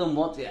bigger than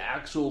what the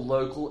actual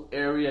local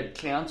area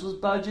council's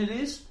budget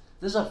is,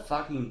 there's a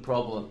fucking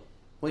problem.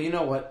 Well, you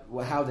know what?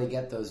 How they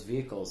get those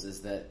vehicles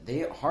is that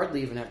they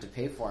hardly even have to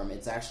pay for them.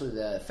 It's actually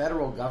the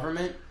federal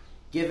government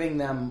giving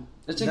them.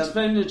 It's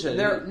expenditure.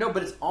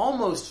 But it's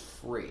almost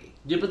free.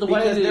 Yeah, but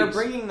because they're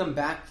bringing them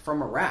back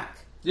from Iraq.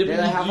 Yeah,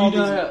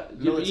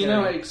 but you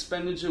know how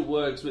expenditure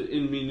works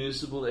in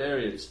municipal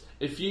areas.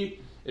 If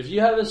you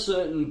have a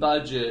certain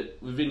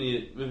budget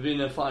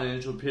within a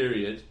financial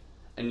period,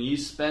 and you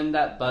spend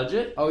that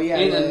budget,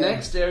 in the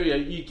next area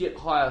you get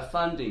higher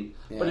funding.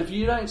 Yeah. But if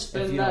you don't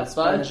spend that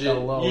budget,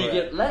 you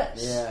get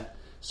less. Yeah.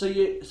 So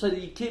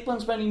you keep on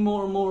spending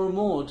more and more and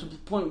more to the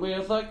point where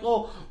it's like,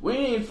 oh, we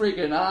need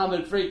freaking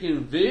armored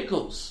freaking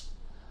vehicles,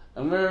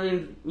 and we're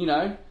in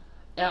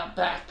out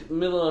back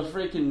middle of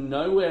freaking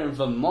nowhere in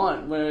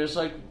Vermont, where it's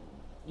like,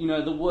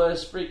 the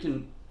worst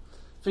freaking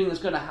thing that's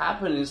going to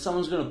happen is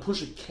someone's going to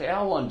push a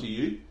cow onto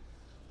you.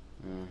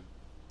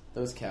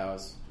 Those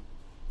cows.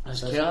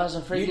 Those cows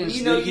are freaking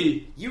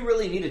sneaky. You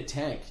really need a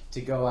tank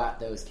to go at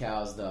those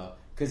cows, though.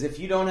 Because if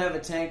you don't have a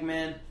tank,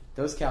 man,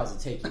 those cows will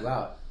take you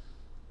out.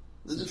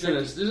 They're just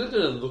going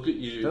to look at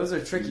you. Those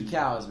are tricky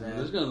cows, man.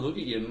 They're just going to look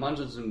at you, munch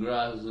on some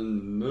grass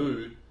and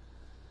moo.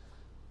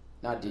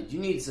 Nah, dude, you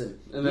need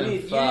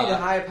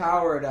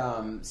high-powered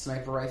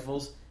sniper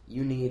rifles.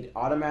 You need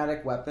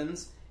automatic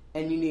weapons,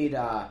 and you need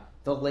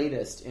the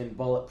latest in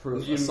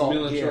bulletproof assault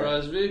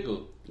militarized gear.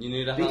 Vehicle. You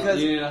need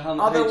a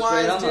Hummer.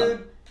 Otherwise,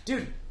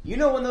 dude, you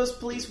know when those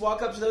police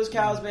walk up to those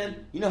cows,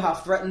 man, you know how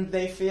threatened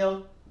they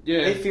feel?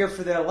 Yeah. They fear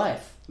for their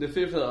life. They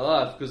fear for their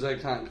life because they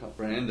can't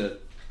comprehend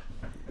it.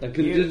 They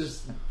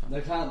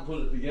can't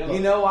put it together. You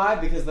know why?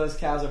 Because those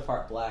cows are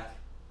part black.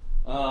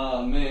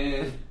 Oh,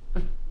 man.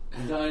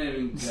 Don't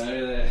even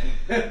go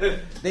there.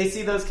 They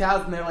see those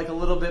cows and they're like a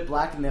little bit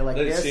black and they're like,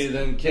 they see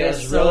them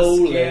cows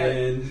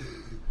rolling.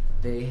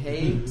 They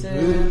hate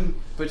him,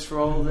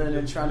 patrolling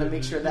and trying to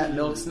make sure that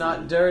milk's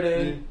not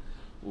dirty.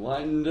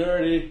 White and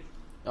dirty.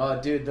 Oh,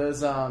 dude,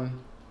 those,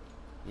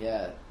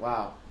 yeah,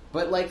 wow.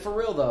 But, like, for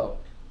real, though,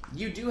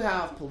 you do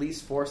have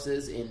police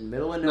forces in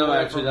middle of nowhere. No,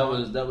 actually,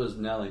 that was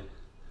Nelly.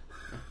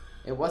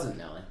 It wasn't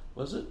Nelly.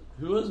 Was it?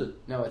 Who was it?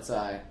 No, it's,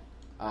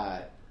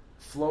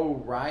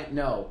 Flo Ride.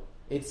 No,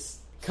 it's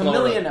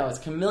Chameleon. No, it's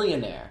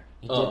Chameleonaire.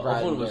 He did Ride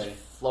I thought and it was Dirty.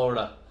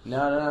 Florida.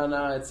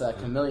 No, it's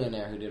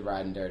Chameleonaire who did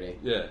Ride and Dirty.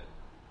 Yeah.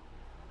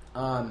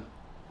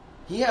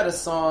 He had a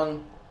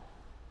song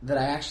that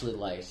I actually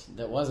liked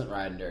that wasn't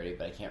Ride and Dirty,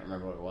 but I can't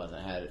remember what it was. And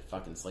it had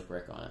fucking Slick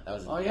Rick on it. That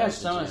was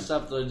so much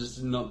stuff that I just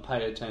did not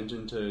pay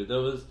attention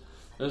to.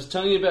 I was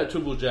telling you about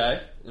Triple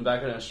J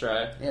back in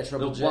Australia. Yeah,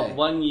 Triple J.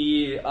 One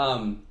year.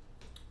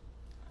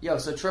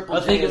 So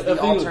Triple J is the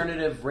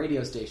alternative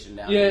radio station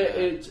down there.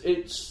 Yeah,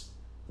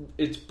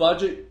 its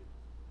budget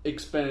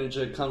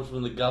expenditure comes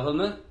from the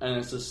government, and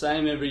it's the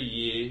same every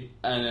year,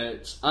 and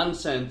it's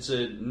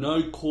uncensored,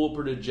 no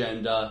corporate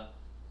agenda.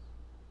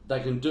 They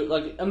can do,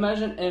 like,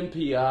 imagine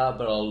NPR,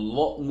 but a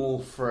lot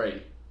more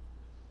free.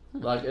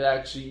 Like, it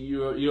actually,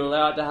 you're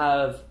allowed to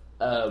have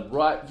a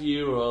right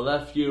view or a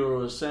left view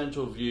or a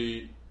central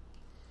view.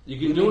 You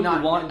can do what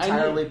you want. Not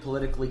entirely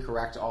politically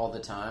correct all the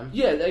time.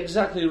 Yeah,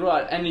 exactly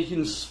right. And you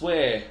can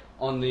swear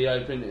on the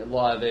open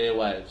live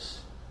airwaves.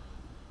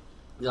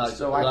 Like,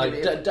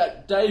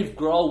 Dave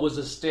Grohl was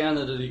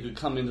astounded that he could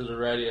come into the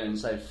radio and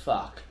say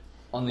 "fuck"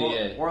 on the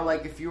air. Or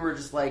like if you were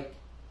just like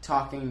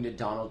talking to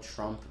Donald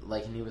Trump,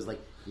 like, and he was like,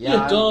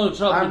 Donald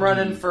Trump. I'm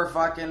running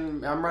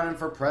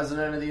for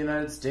president of the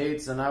United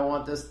States, and I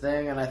want this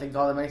thing, and I think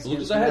all the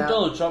Mexicans should have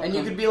Donald Trump. And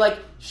you could be like,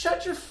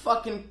 shut your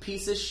fucking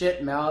piece of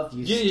shit mouth,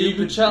 you stupid you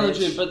could challenge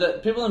bitch. him, but the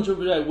people on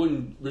Triple J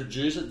wouldn't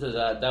reduce it to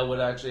that. They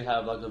would actually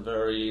have like a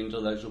very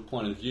intellectual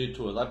point of view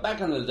to it. Like back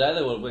in the day,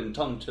 when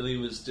Tom Tilley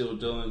was still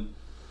doing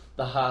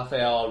the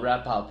half-hour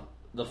wrap-up,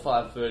 the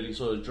 5:30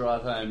 sort of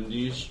drive-home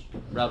news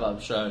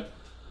wrap-up show.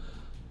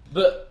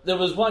 But there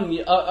was one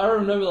year, I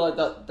remember like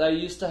that they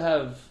used to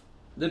have.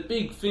 The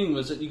big thing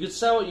was that you could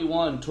say what you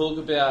want and talk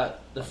about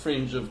the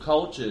fringe of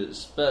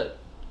cultures, but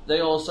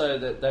they also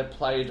they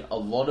played a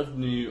lot of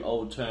new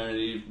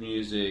alternative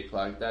music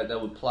like that. They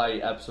would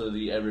play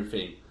absolutely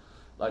everything.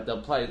 Like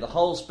they'll play the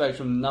whole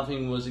spectrum.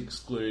 Nothing was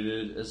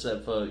excluded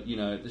except for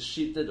the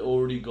shit that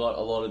already got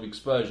a lot of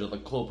exposure,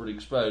 like corporate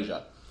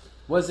exposure.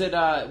 Was it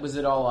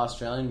all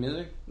Australian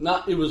music?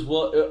 No, it was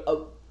what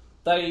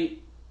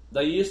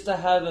They used to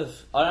have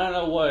I don't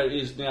know what it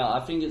is now.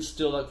 I think it's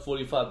still like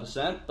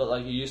 45%, but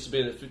like it used to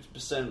be that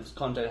 50% of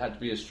content had to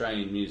be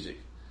Australian music.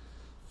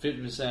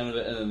 50% of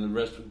it, and then the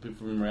rest would be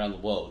from around the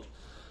world.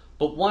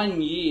 But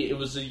one year, it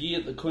was the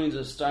year that Queens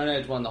of Stone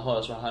Age won the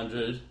Hottest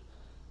 100,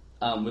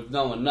 with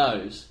No One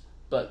Knows,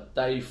 but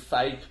they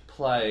fake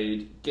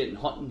played Getting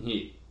Hot in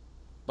Here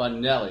by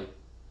Nelly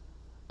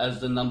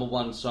as the number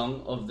one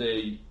song of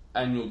the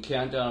annual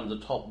countdown of the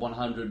top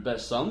 100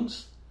 best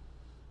songs.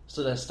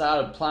 So they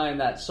started playing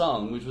that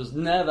song, which was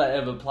never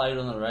ever played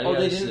on the radio. Oh,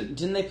 they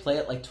didn't they play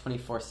it like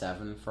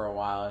 24/7 for a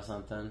while or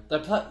something? They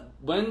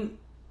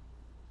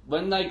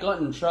when they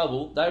got in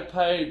trouble, they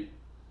played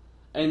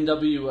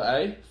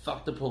NWA,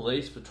 Fuck the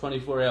Police, for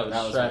 24 hours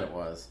That was straight. what it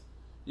was.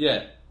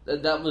 Yeah,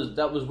 that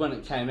was when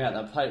it came out.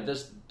 They played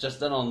this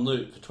just then on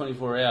loop for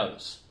 24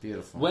 hours.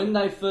 Beautiful. When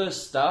they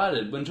first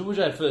started, when Triple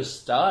J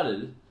first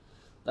started,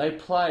 they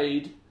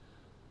played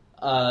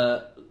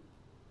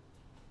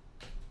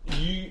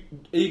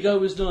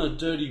Ego Is Not a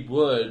Dirty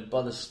Word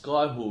by the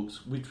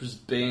Skyhooks, which was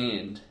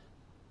banned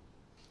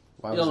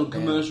Why was it on banned?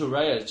 commercial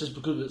radios just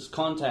because of its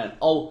content.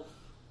 Oh,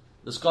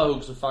 the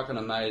Skyhooks are fucking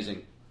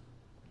amazing.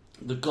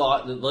 The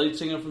lead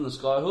singer from the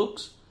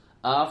Skyhooks,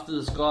 after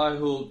the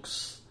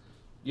Skyhooks,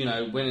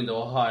 went into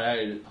a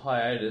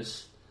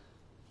hiatus,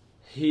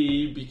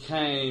 he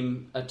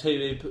became a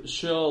TV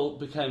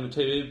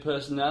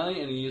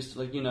personality, and he used to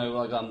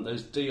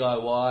those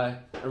DIY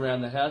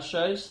around the house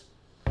shows.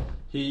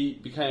 He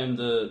became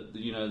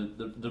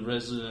the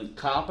resident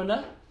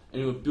carpenter,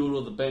 and he would build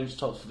all the bench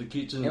tops for the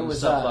kitchen and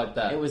stuff like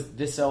that. It was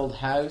This Old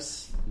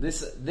House.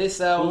 This old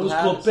It was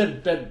house.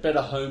 called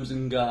Better Homes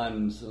and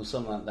Gardens or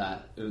something like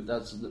that.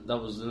 That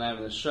was the name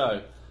of the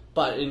show.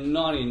 But in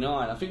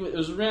 '99, I think it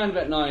was around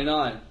about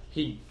 '99,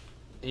 he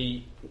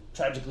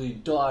tragically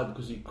died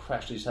because he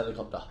crashed his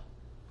helicopter.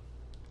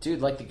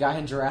 Dude, like the guy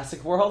in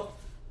Jurassic World?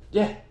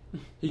 Yeah,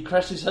 he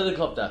crashed his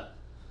helicopter.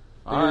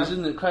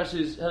 Crashed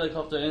his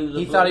helicopter into the.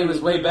 He thought he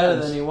was way better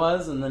than he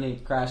was, and then he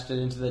crashed it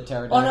into the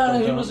pterodactyl. Oh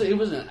no, he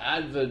was an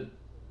avid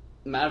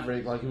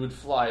maverick. Like, he would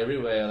fly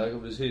everywhere. Like,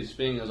 it was his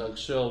thing. It was like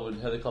Sherwood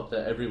helicopter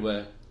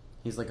everywhere.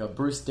 He's like a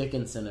Bruce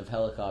Dickinson of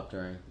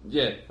helicoptering.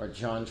 Yeah, or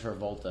John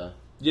Travolta.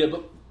 Yeah,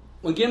 but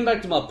well, getting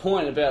back to my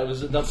point about it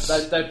was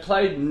that they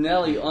played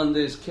Nelly on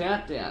this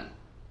countdown,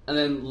 and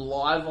then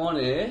live on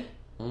air,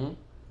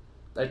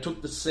 they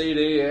took the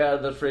CD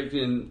out of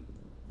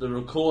the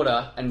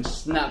recorder and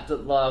snapped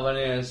it live on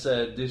air and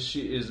said, "This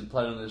shit isn't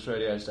played on this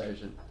radio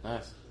station."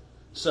 Nice.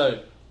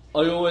 So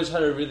I always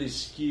had a really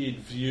skewed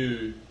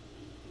view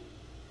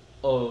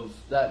of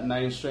that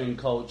mainstream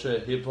culture,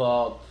 hip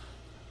hop,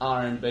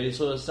 R&B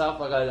sort of stuff.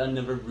 Like, I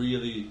never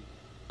really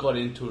got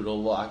into it or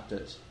liked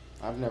it.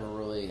 I've never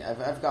really.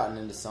 I've gotten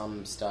into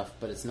some stuff,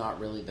 but it's not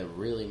really the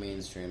really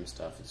mainstream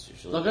stuff. It's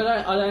usually Like,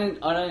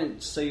 I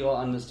don't see or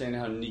understand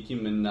how Nicki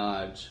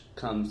Minaj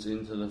comes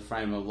into the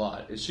frame of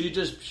light. Is she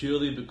just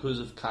purely because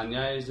of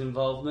Kanye's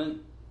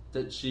involvement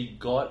that she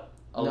got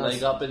a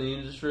leg up in the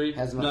industry?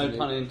 No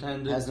pun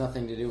intended. Has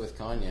nothing to do with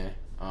Kanye.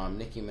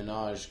 Nicki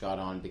Minaj got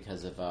on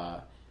because of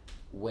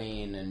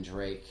Wayne and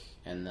Drake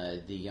and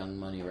the Young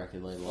Money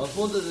record label. I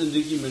thought that the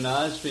Nicki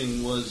Minaj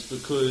thing was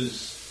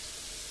because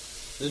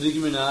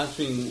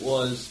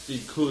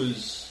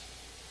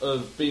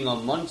of being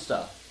on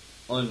Monster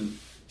on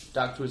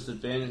Dark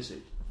Twisted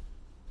Fantasy.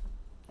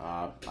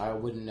 I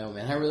wouldn't know,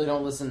 man. I really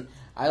don't listen.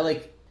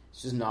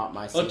 It's just not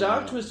my scene.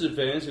 Dark Twisted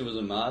Fantasy was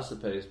a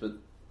masterpiece, but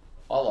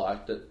I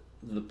liked it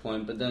to the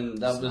point. But then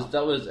that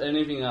was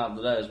anything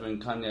after that is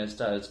when Kanye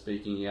started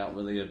speaking out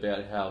really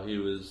about how he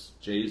was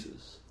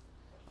Jesus.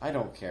 I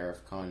don't care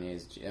if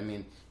Kanye's...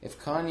 if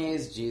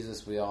Kanye's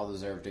Jesus, we all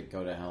deserve to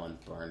go to hell and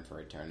burn for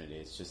eternity.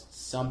 It's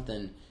just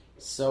something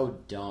so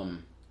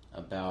dumb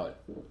about...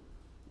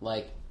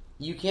 Like,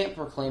 you can't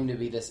proclaim to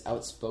be this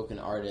outspoken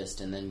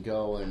artist and then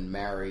go and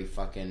marry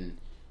fucking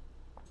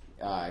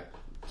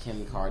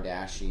Kim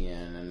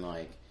Kardashian and,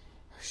 like,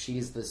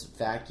 she's this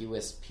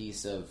vacuous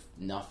piece of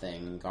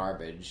nothing and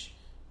garbage.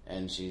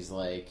 And she's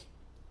like...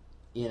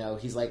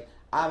 he's like,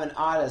 I'm an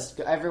artist.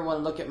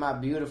 Everyone look at my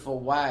beautiful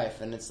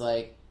wife. And it's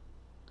like...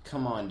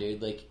 Come on,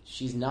 dude. Like,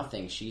 she's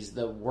nothing. She's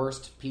the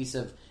worst piece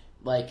of,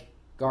 like,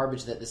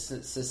 garbage that this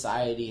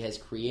society has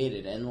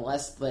created.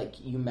 Unless, like,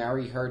 you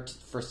marry her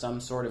for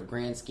some sort of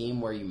grand scheme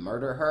where you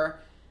murder her,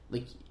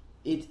 like,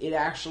 it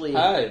actually...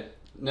 Hey,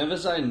 never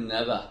say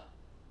never.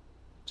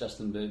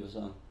 Justin Bieber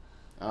song.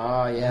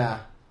 Oh,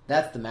 yeah.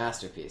 That's the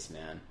masterpiece,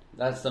 man.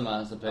 That's the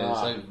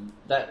masterpiece.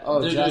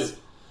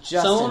 Justin.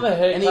 Some of a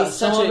haircut, and he's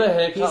such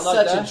that.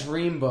 a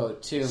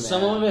dreamboat too, man.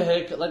 Some of a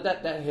haircut, like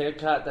that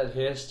haircut, that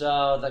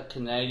hairstyle, that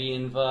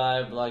Canadian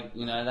vibe, like,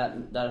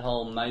 that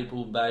whole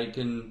maple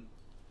bacon,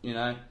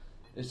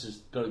 it's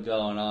just got it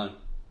going on.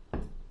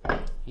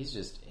 He's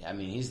just,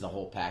 he's the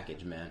whole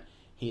package, man.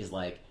 He's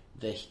like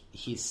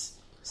he's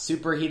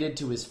superheated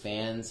to his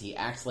fans. He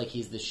acts like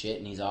he's the shit,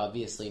 and he's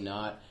obviously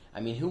not.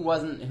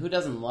 Who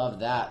doesn't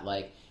love that?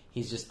 Like,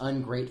 he's just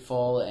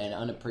ungrateful and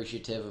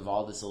unappreciative of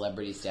all the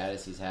celebrity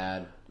status he's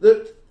had.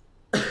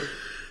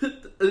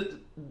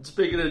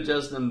 Speaking of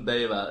Justin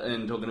Bieber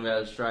and talking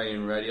about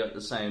Australian radio at the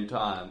same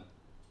time,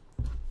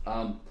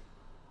 I'm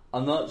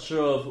not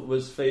sure if it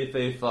was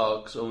Fifi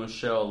Fox or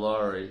Michelle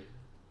Laurie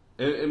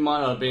It might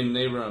not have been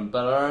neither of them,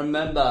 but I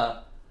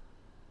remember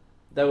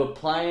they were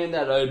playing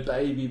that "Oh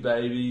Baby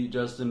Baby"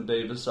 Justin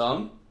Bieber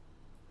song.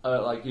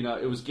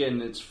 It was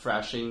getting its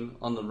thrashing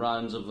on the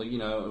runs of it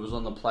was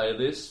on the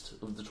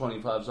playlist of the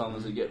 25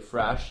 songs that get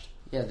thrashed.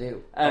 Yeah, they...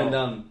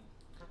 And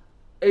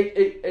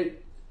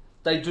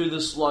they do the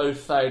slow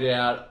fade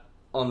out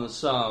on the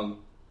song,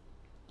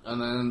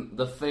 and then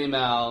the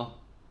female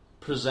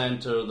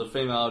presenter, the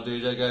female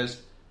DJ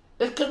goes,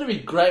 "It's going to be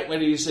great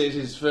when he sees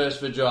his first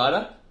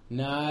vagina."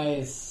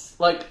 Nice.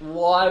 Like,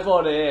 live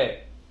on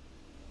air.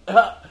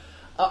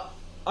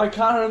 I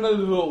can't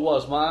remember who it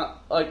was.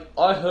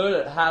 I heard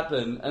it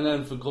happen and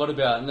then forgot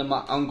about it, and then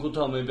my uncle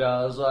told me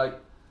about it. I was like,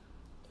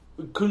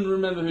 couldn't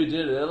remember who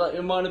did it. Like,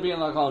 it might have been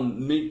like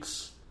on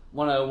Mix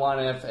 101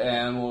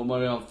 FM or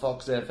maybe on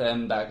Fox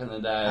FM back in the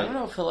day. I don't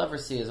know if he'll ever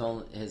see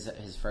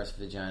his first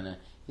vagina.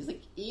 He's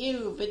like,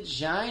 ew,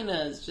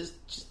 vaginas.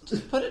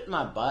 Just put it in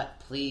my butt,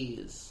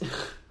 please.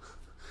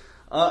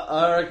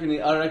 I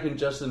reckon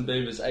Justin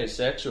Bieber's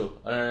asexual.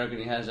 I don't reckon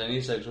he has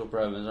any sexual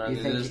problems. I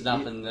reckon there's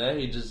nothing there.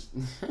 He just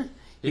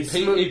he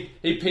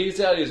pees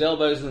out his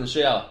elbows in the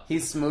shower.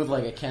 He's smooth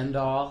like a Ken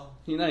doll.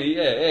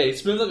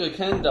 He's smooth like a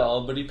Ken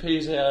doll, but he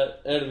pees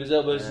out of his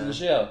elbows in the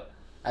shower.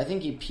 I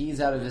think he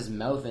pees out of his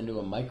mouth into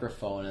a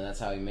microphone, and that's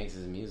how he makes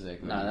his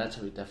music. No, that's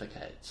how he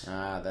defecates.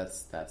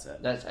 That's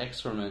it. That's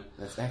excrement.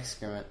 That's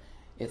excrement.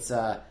 It's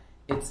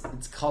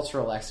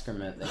cultural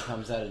excrement that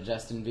comes out of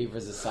Justin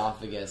Bieber's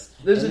esophagus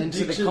and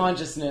into the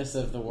consciousness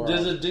of the world.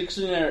 There's a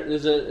dictionary.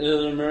 There's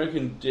an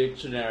American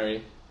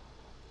dictionary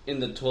in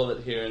the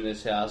toilet here in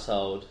this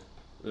household.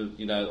 With,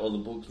 all the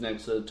books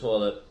next to the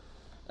toilet.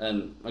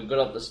 And I got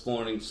up this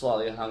morning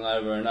slightly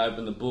hungover and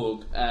opened the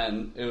book,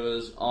 and it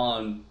was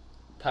on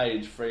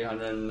page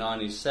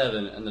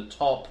 397, and the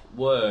top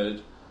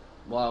word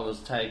while I was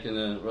taking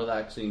a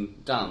relaxing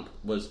dump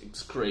was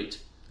excrete.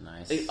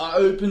 Nice. I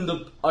opened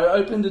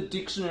the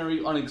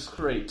dictionary on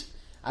excrete.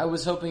 I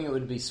was hoping it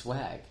would be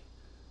swag.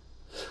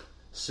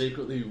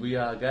 Secretly, we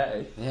are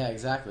gay. Yeah,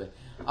 exactly.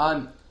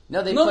 Not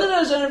that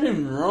there's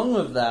anything wrong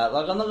with that.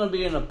 Like, I'm not going to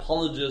be an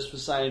apologist for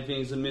saying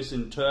things and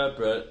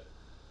misinterpret.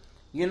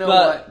 You know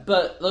what?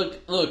 But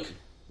look,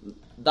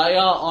 they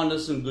are onto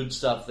some good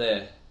stuff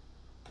there.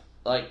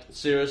 Like,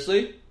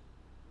 seriously,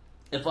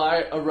 if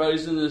I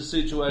arose in a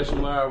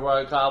situation where I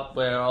woke up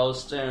where I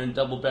was staring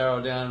double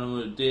barrel down on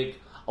a dick,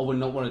 I would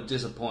not want to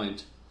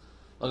disappoint.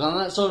 Like, I'm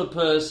that sort of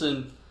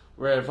person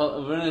where if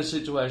I'm in a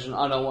situation,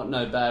 I don't want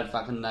no bad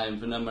fucking name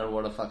for no matter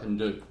what I fucking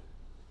do.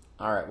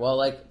 Alright, well,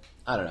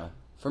 I don't know.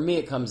 For me,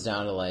 it comes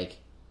down to,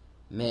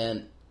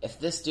 man, if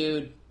this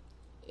dude...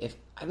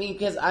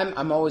 because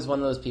I'm always one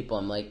of those people,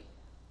 I'm like,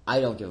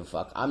 I don't give a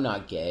fuck. I'm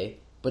not gay.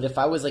 But if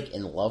I was,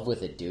 in love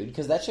with a dude,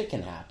 because that shit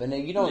can happen,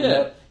 and you don't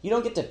know, you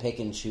don't get to pick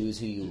and choose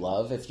who you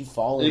love. If you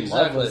fall in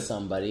love with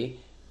somebody,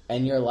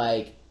 and you're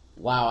like,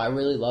 wow, I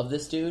really love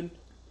this dude,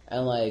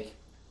 and,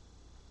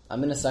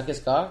 I'm gonna suck his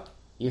cock,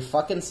 you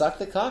fucking suck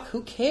the cock?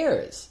 Who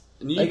cares?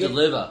 And you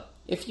deliver.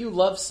 If you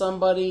love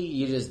somebody,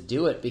 you just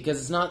do it,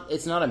 because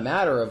it's not a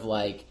matter of,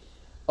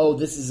 oh,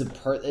 this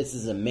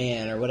is a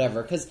man, or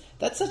whatever, because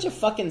that's such a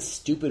fucking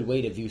stupid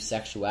way to view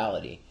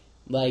sexuality.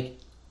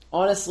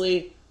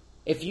 Honestly...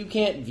 If you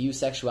can't view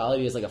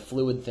sexuality as a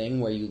fluid thing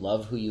where you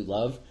love who you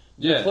love,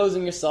 you're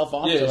closing yourself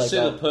off to see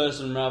the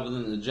person rather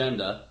than the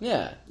gender.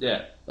 Yeah.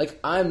 Yeah.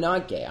 I'm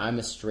not gay. I'm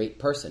a straight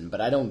person, but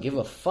I don't give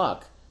a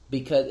fuck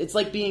because it's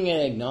like being an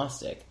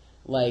agnostic.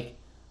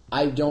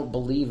 I don't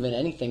believe in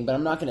anything, but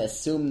I'm not going to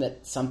assume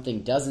that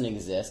something doesn't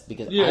exist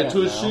because I don't know.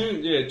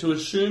 To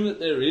assume that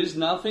there is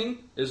nothing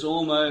is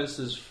almost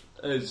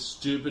as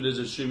stupid as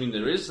assuming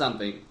there is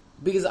something.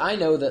 Because I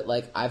know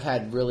that, I've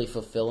had really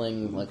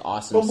fulfilling,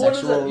 awesome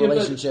sexual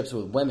relationships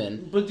with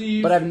women.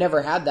 But I've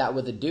never had that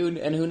with a dude.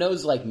 And who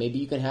knows, maybe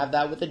you can have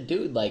that with a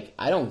dude.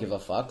 I don't give a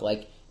fuck.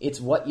 It's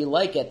what you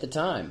like at the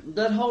time.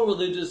 That whole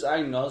religious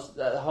agnostic,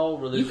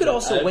 You could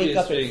also wake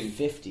up at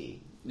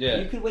 50. Yeah.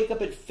 You could wake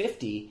up at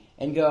 50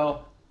 and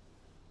go,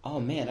 oh,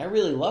 man, I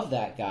really love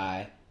that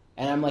guy.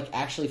 And I'm,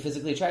 actually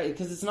physically attracted.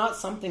 Because it's not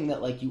something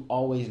that, you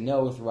always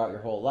know throughout your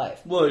whole life.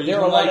 Well, you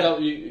can wake up...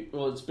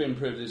 it's been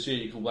proved this year,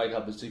 you can wake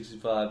up at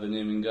 65 and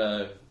even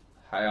go,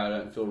 hey, I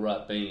don't feel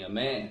right being a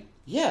man.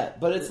 Yeah,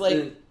 but it's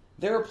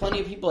there are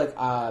plenty of people,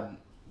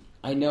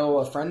 I know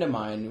a friend of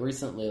mine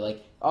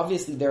recently,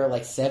 obviously there are,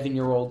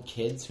 7-year-old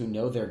kids who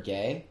know they're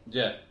gay.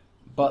 Yeah.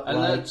 But,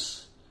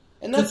 that's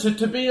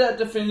to be that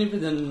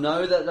definitive and to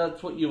know that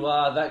that's what you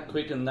are that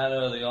quick and that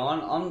early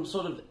on, I'm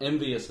sort of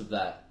envious of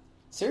that.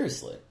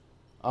 Seriously.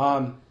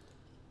 I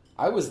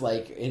was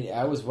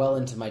I was well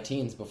into my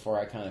teens before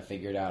I kind of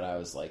figured out I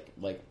was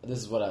this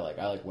is what I like.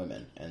 I like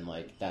women, and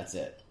that's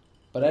it.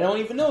 But I don't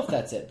even know if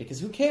that's it because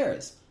who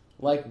cares?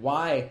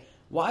 Why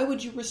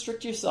would you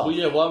restrict yourself? Well,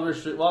 yeah,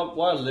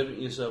 why limit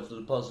yourself to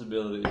the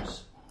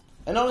possibilities?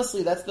 And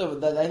honestly, I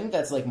think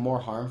that's more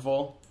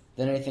harmful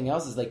than anything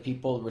else. Is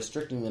people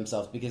restricting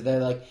themselves because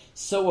they're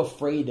so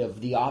afraid of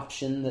the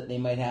option that they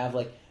might have.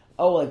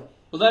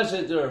 Well, that's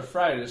it. They're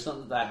afraid. It's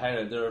not that they hate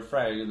it. They're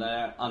afraid, and they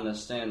don't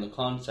understand the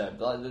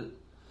concept.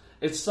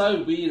 it's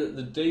so weird that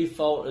the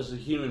default as a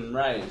human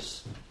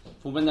race,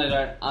 for when they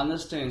don't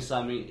understand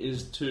something,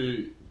 is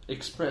to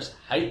express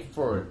hate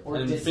for it Or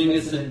and dismiss think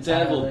it's it the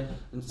entirely. devil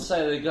and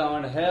say they're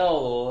going to hell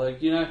or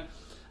like, you know.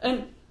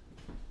 And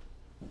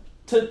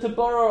to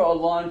borrow a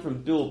line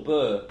from Bill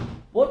Burr,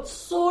 what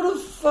sort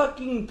of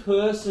fucking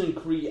person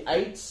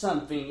creates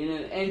something in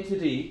an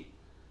entity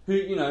who,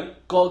 you know,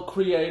 God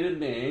created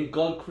man,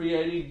 God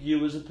created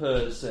you as a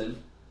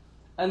person,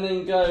 and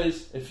then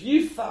goes, if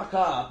you fuck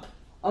up,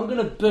 I'm going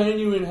to burn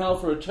you in hell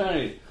for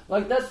eternity.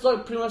 Like, that's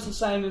like pretty much the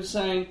same as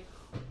saying,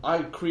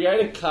 I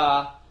create a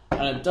car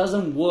and it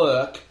doesn't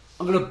work,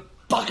 I'm going to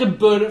fucking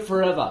burn it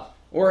forever.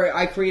 Or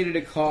I created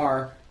a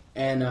car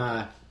and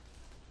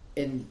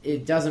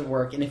it doesn't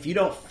work, and if you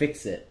don't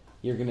fix it,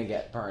 you're gonna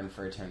get burned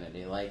for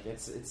eternity. Like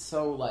it's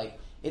so like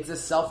it's a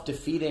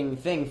self-defeating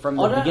thing from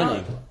the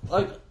beginning.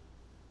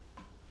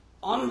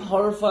 I'm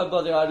horrified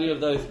by the idea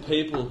of those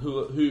people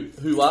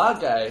who are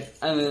gay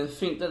and then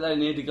think that they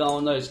need to go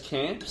on those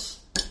camps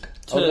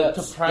to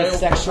pray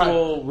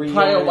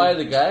away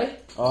the gay.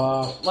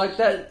 Like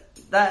that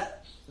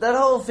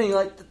whole thing,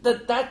 like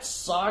that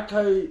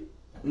psycho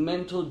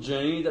mental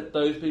journey that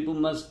those people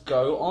must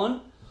go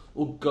on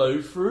or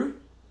go through.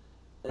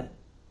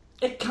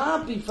 It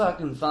can't be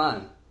fucking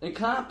fun. It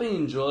can't be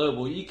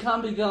enjoyable. You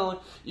can't be going.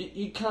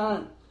 You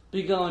can't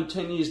be going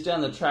 10 years down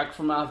the track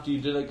from after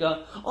you did it.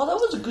 Going, oh, that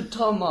was a good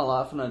time in my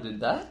life when I did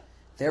that.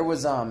 There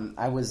was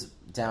I was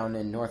down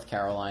in North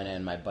Carolina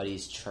in my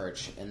buddy's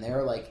church, and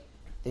they're like,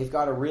 they've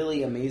got a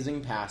really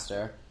amazing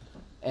pastor,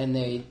 and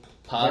they're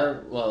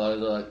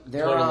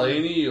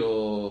Tortellini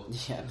or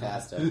yeah,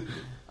 pastor.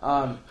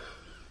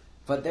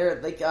 But they're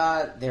like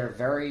they're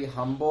very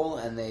humble,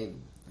 and they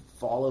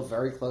follow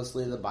very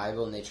closely the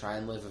Bible, and they try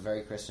and live a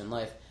very Christian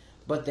life.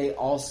 But they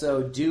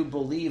also do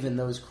believe in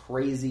those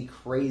crazy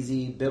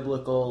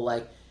biblical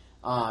like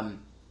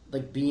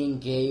being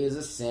gay is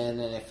a sin,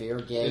 and if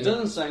you're gay, it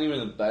doesn't say anywhere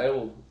in the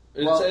Bible.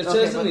 It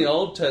says in the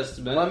Old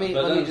Testament. Let me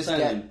just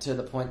get to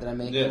the point that I'm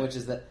making, which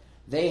is that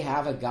they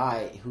have a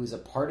guy who's a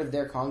part of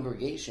their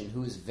congregation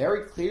who's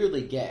very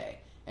clearly gay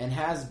and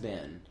has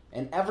been,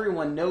 and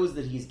everyone knows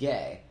that he's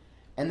gay,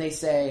 and they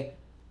say,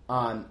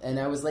 and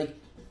I was like.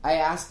 I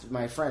asked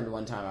my friend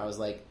one time, I was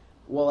like,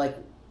 well, like,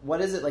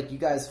 what is it, like, you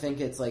guys think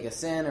it's, like, a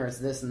sin, or it's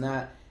this and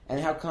that, and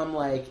how come,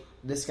 like,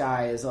 this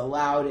guy is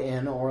allowed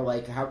in, or,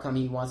 like, how come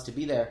he wants to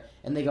be there?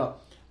 And they go,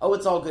 oh,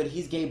 it's all good,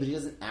 he's gay, but he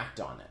doesn't act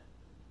on it.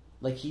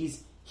 Like,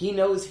 he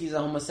knows he's a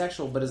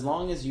homosexual, but as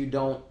long as you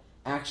don't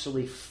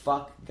actually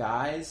fuck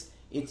guys,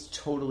 it's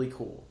totally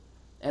cool.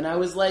 And I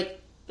was like...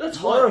 That's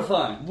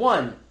horrifying.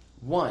 One,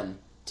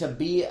 to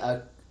be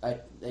a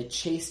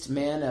chaste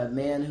man, a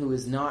man who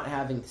is not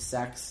having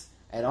sex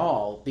at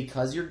all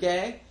because you're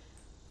gay,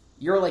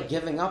 you're like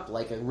giving up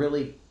like a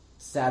really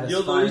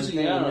satisfying You're losing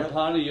thing, out you on know? a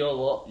part of your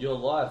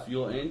life,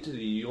 your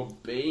entity, your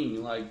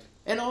being, like.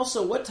 And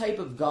also, what type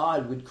of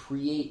God would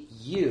create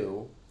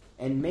you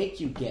and make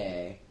you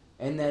gay,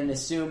 and then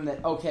assume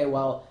that okay,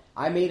 well,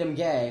 I made him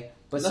gay,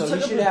 but That's so like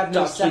he a should have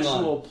no production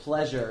sexual line.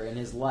 pleasure in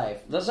his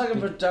life. That's like a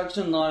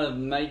production line of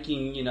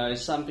making, you know,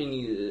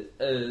 something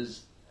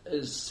as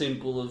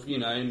simple of, you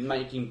know,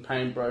 making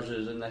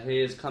paintbrushes and the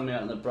hairs come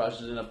out in the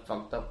brushes in a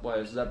fucked up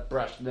way, so that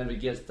brush never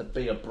gets to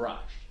be a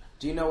brush.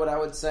 Do you know what I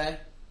would say?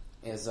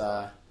 Is,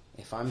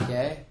 if I'm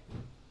gay,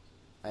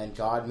 and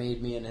God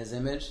made me in his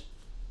image,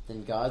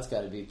 then God's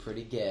gotta be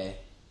pretty gay.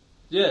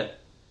 Yeah.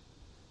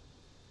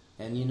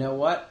 And you know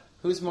what?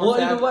 Who's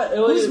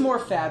more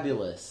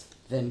fabulous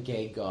than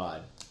gay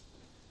God?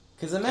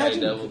 Because imagine...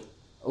 Gay devil.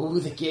 Oh,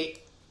 the gay...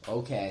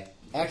 Okay.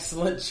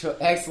 Excellent point.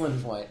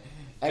 Excellent point.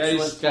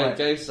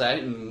 Gay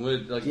Satan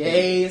would like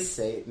gay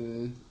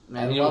Satan.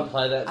 Man, you would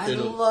play that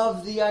fiddle. I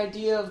love the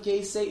idea of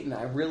gay Satan.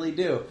 I really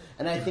do,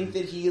 and I think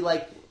that he's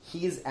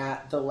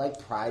at the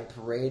Pride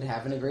Parade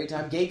having a great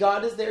time. Gay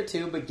God is there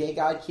too, but gay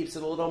God keeps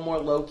it a little more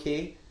low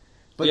key.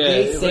 But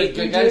gay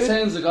Satan, Gay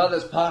Satan's the guy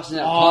that's passing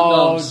out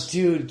condoms. Oh,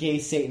 dude, gay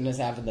Satan is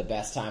having the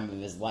best time of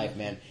his life,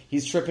 man.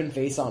 He's tripping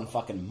face on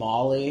fucking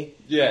Molly.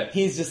 Yeah,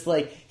 he's just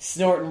like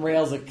snorting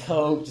rails of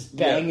coke, just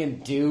banging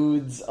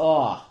dudes.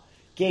 Oh.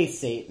 Gay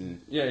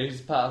Satan. Yeah, he's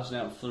passing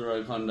out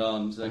fluoro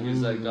condoms. Like, he's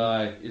that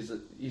guy.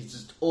 He's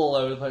just all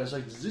over the place.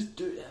 Like, does this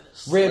dude have a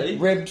sleep?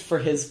 Ribbed for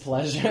his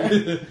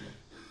pleasure.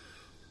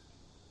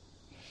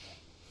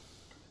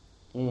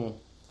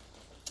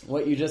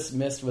 What you just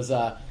missed was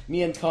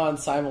me and Con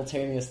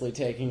simultaneously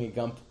taking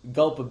a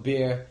gulp of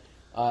beer,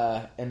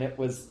 and it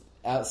was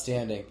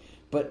outstanding.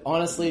 But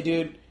honestly,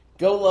 dude,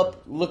 go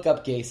look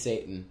up Gay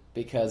Satan,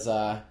 because...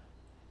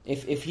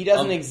 If he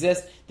doesn't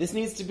exist, this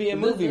needs to be a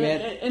movie,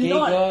 man. And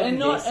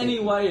not any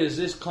way is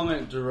this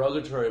comment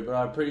derogatory, but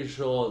I'm pretty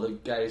sure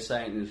that Gay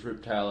Satan is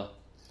Rip Taylor.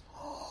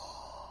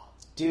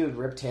 Dude,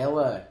 Rip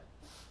Taylor.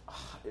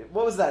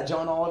 What was that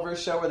John Oliver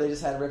show where they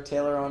just had Rip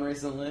Taylor on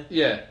recently?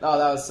 Yeah. Oh,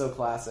 that was so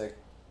classic.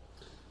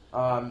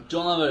 John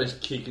Oliver is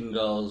kicking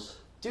goals.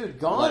 Dude,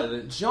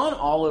 John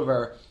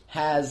Oliver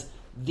has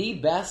the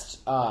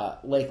best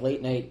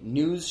late night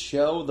news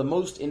show, the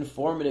most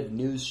informative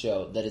news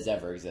show that has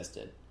ever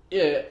existed.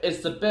 Yeah,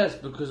 it's the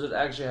best because it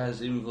actually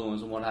has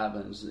influence on what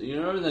happens.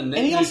 You know, and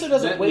he also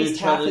doesn't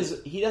waste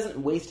he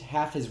doesn't waste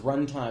half his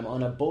runtime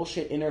on a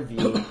bullshit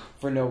interview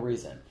for no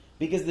reason.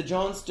 Because the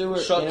Jon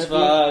Stewart shots interview,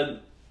 fired.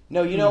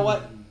 No, you know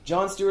what?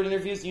 Jon Stewart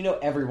interviews, you know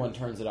everyone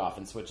turns it off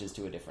and switches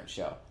to a different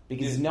show.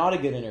 Because he's not a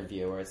good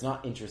interviewer, it's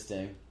not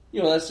interesting.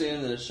 Yeah, well, that's the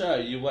end of the show.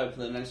 You wait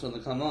for the next one to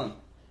come on.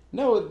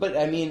 No, but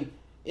I mean,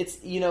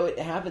 it's, you know, it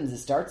happens. It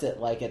starts at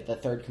the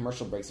third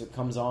commercial break, so it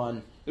comes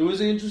on. It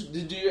was interesting.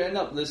 Did you end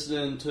up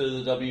listening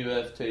to the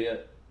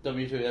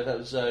WTF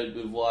episode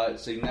with Wyatt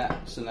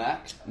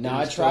Cenac? No,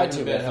 I tried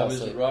to. About how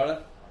he's a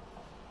writer.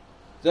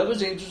 That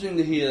was interesting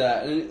to hear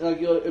that, and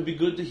it'd be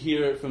good to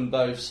hear it from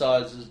both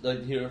sides,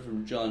 like hear it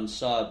from John's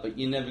side. But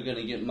you're never going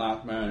to get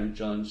Mark Maron and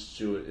Jon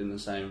Stewart in the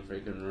same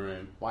freaking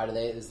room. Why do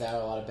they? Is there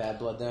a lot of bad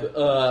blood there?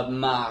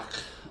 Mark.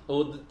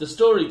 Well, the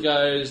story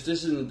goes.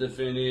 This isn't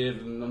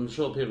definitive, and I'm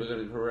sure people are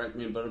going to correct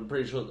me, but I'm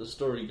pretty sure the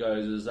story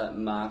goes is that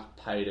Mark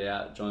paid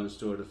out Jon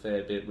Stewart a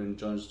fair bit when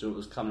Jon Stewart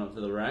was coming up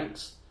for the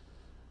ranks,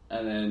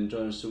 and then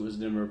Jon Stewart was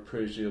never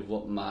appreciative of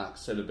what Mark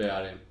said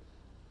about him,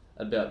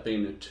 about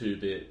being a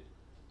 2-bit.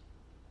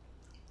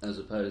 As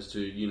opposed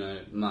to, you know,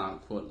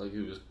 Mark,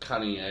 he was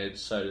cutting edge,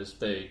 so to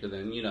speak. And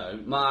then, you know,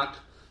 Mark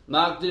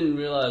didn't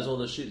realise all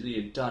the shit that he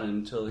had done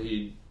until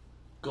he'd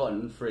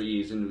gotten 3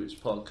 years into his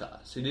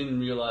podcast. He didn't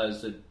realise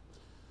that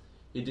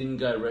he didn't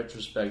go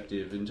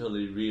retrospective until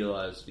he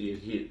realised he had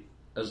hit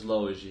as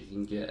low as you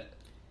can get.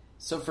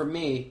 So for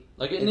me...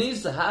 it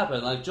needs to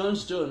happen. Jon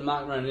Stewart and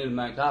Mark Maron need to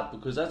make up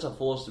because that's a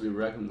force to be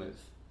reckoned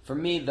with. For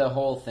me, the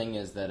whole thing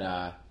is that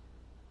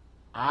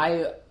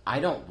I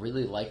don't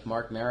really like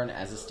Mark Maron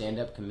as a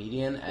stand-up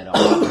comedian at all.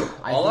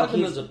 I like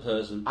him as a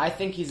person. I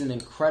think he's an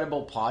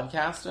incredible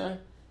podcaster,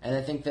 and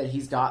I think that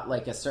he's got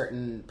a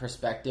certain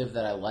perspective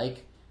that I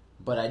like,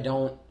 but I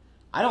don't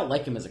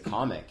like him as a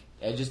comic.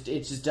 It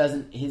just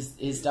doesn't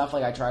his stuff.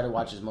 I tried to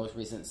watch his most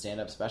recent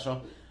stand-up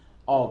special.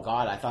 Oh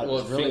God, I thought it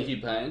was really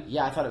Finky Pain.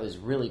 Yeah, I thought it was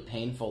really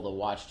painful to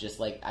watch. Just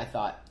I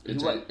thought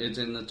it's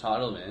in the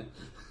title, man.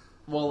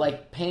 Well,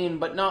 pain,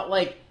 but not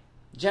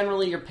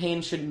generally, your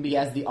pain shouldn't be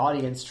as the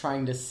audience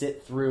trying to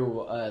sit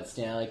through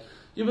stand.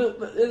 Yeah, but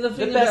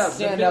the best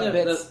stand-up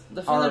bits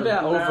are over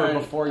Maron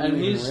before you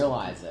even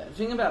realize it. The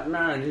thing about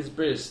Maron, his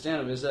British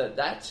stand-up, is that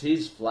that's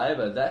his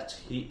flavour. That's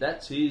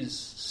his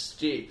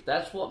stick.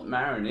 That's what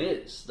Maron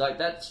is.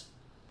 That's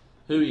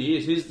who he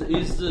is. He's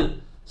the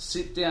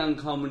sit-down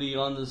comedy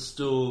on the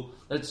stool.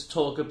 Let's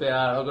talk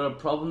about, I've got a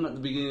problem at the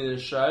beginning of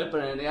the show,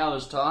 but in an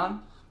hour's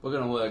time, we're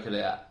going to work it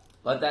out.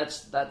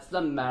 That's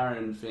the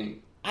Maron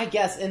thing. I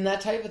guess, and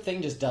that type of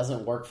thing just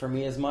doesn't work for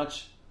me as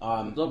much.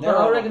 But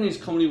I reckon his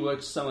comedy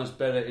works so much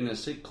better in a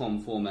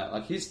sitcom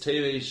format. His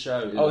TV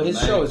show is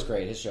his show is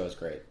great. His show is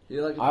great.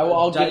 Yeah,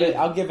 I'll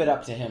give it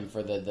up to him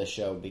for the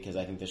show because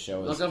I think the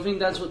show is... I think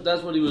that's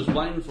what he was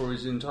waiting for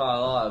his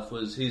entire life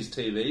was his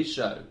TV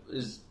show.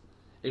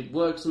 It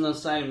works on the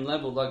same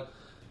level.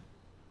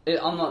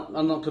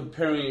 I'm not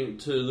comparing it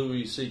to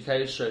Louis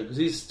C.K.'s show because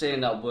his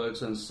stand-up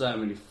works on so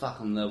many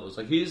fucking levels.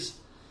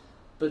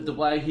 But the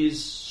way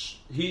his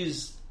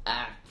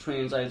act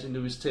translates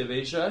into his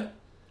TV show,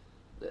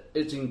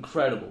 it's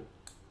incredible.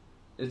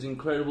 It's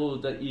incredible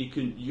that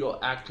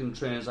your act can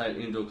translate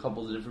into a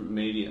couple of different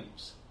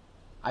mediums.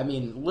 I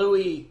mean,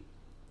 Louis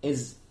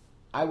is,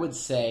 I would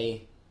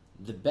say,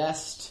 the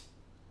best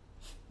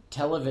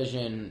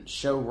television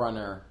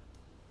showrunner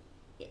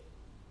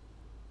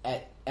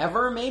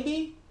ever,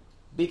 maybe?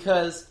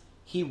 Because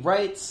he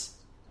writes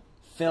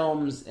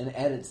films and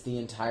edits the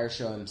entire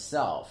show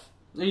himself.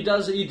 He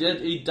does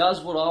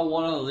what I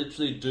want to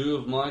literally do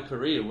of my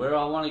career. Where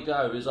I want to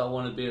go is I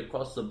want to be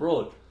across the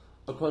board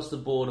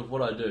of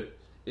what I do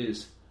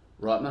is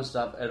write my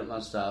stuff, edit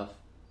my stuff,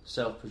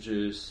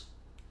 self-produce.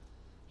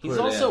 He's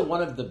also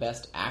one of the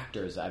best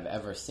actors I've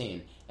ever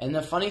seen. And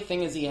the funny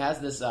thing is he has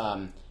this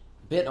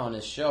bit on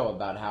his show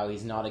about how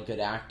he's not a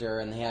good actor,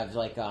 and they have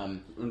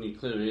and he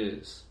clearly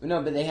is.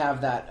 No, but they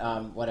have that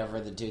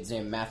whatever the dude's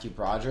name, Matthew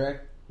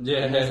Broderick. Yeah.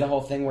 And there's the whole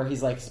thing where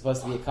he's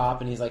supposed to be a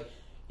cop, and he's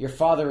your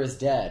father is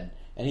dead,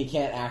 and he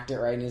can't act it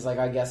right, and he's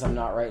I guess I'm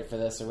not right for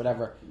this, or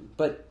whatever.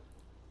 But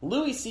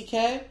Louis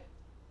C.K.,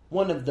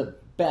 one of the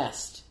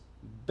best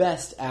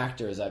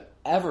actors I've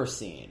ever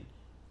seen.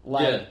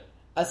 I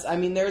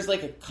mean, there's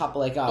a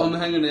couple, I'm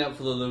hanging out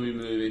for the Louis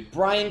movie.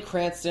 Bryan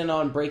Cranston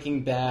on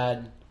Breaking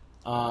Bad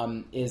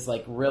is,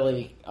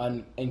 really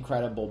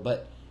incredible,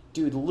 but,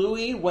 dude,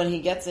 Louis, when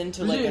he gets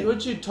into,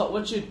 What's your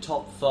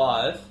top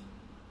five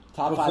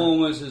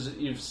performances that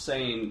you've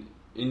seen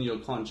in your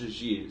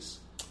conscious years?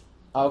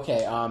 Okay,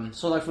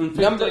 so from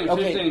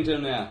 15 to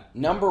now.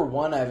 Number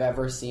one I've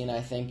ever seen,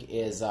 I think,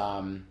 is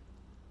Hannibal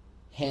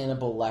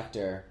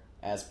Lecter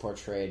as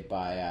portrayed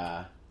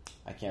by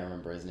I can't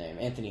remember his name,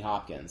 Anthony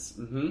Hopkins.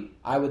 Mm-hmm.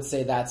 I would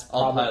say that's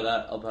probably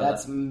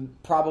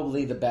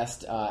the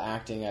best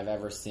acting I've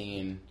ever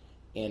seen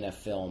in a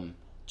film,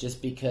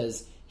 just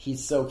because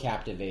he's so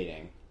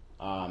captivating,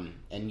 and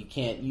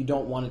you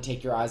don't want to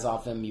take your eyes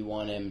off him. You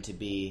want him to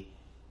be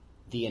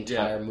the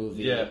entire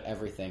movie,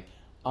 everything.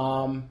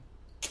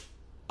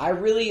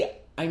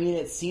 I mean,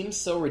 it seems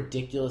so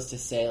ridiculous to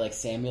say like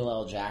Samuel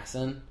L.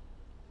 Jackson,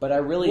 but I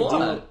really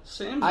do.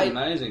 Sam's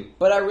amazing.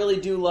 But I really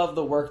do love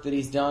the work that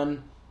he's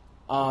done.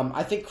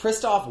 I think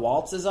Christoph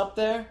Waltz is up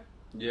there.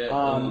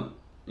 Yeah,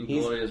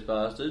 Inglourious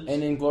Bastards.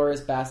 And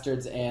Inglourious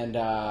Bastards and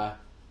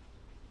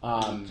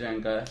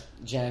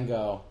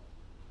Django.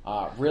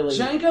 Really,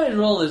 Django's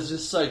role is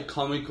just so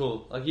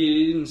comical. Like,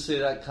 you didn't see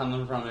that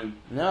coming from him.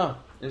 No.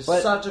 It's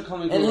such a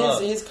comical role.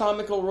 And his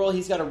comical role,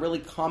 he's got a really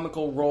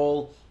comical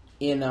role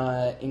in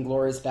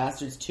Inglourious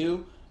Bastards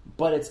too,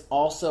 but it's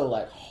also,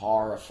 like,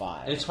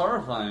 horrifying. It's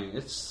horrifying.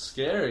 It's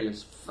scary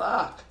as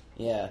fuck.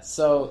 Yeah,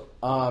 so,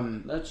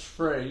 That's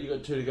 3. You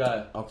got 2 to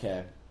go.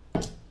 Okay.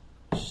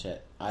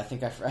 Shit. I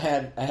think I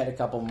had a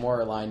couple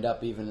more lined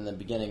up even in the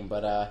beginning,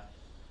 but, let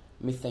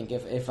me think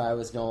if I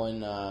was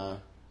going,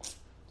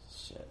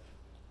 shit.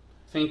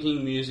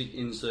 Thinking music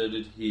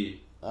inserted here.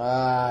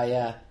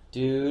 Yeah.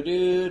 Do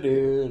do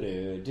do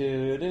do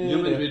do do.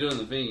 You're meant to be doing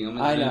the thinking. I'm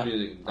meant to do the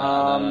music.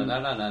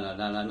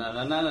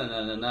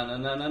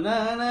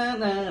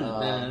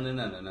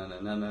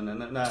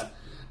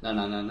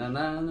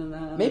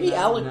 Maybe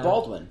Alec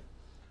Baldwin.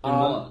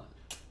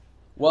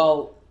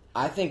 Well,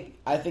 I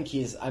think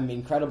he's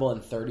incredible in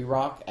 30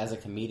 Rock as a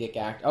comedic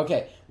actor.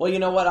 Okay, well, you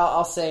know what?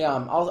 I'll say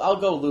I'll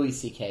go Louis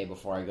C.K.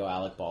 before I go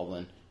Alec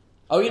Baldwin.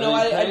 Oh, you know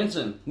what?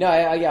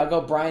 I'll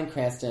go Bryan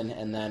Cranston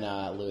and then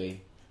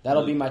Louis.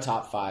 That'll be my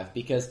top 5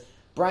 because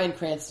Bryan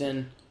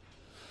Cranston,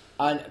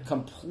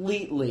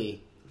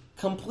 completely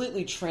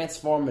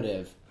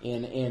transformative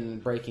in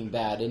Breaking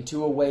Bad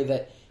into a way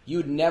that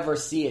you'd never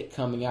see it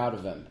coming out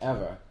of him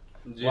ever.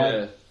 Yeah.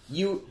 Like,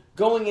 you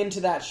going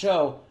into that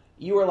show,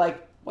 you were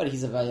like, "What?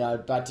 He's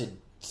about to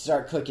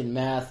start cooking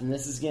meth, and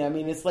this is gonna." I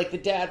mean, it's like the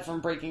dad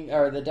from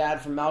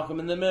Malcolm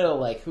in the Middle.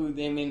 Like,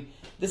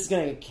 this is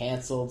gonna get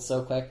canceled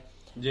so quick.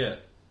 Yeah.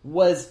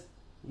 Was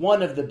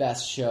one of the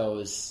best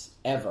shows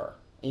ever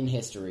in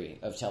history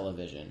of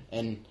television,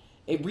 and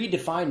it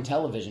redefined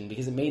television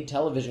because it made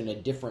television a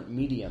different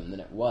medium than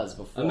it was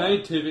before. It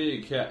made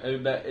TV.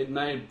 It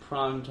made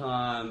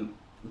primetime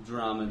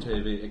drama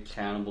TV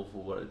accountable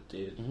for what it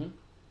did. Mm-hmm.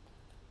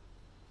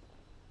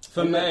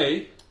 For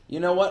me, you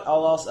know what?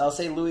 I'll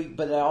say Louis,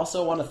 but I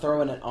also want to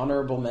throw in an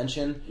honorable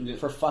mention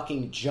for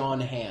fucking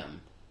Jon Hamm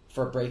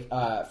for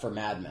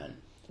Mad Men.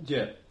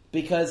 Yeah,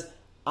 because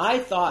I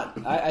thought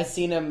I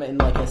seen him in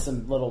like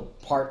some little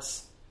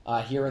parts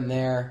here and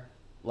there.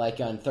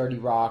 Like on 30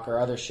 Rock or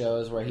other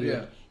shows where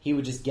he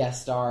would just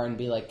guest star and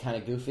be like kind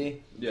of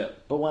goofy. Yeah.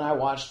 But when I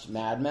watched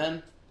Mad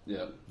Men,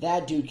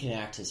 that dude can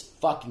act his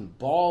fucking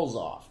balls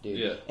off, dude.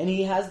 Yeah. And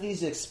he has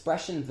these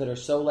expressions that are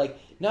so like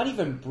not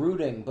even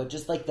brooding, but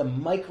just like the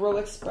micro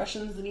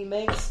expressions that he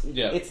makes.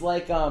 Yeah. It's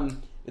like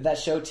that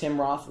show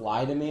Tim Roth,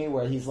 Lie to Me,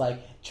 where he's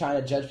like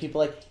trying to judge people.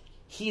 Like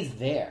he's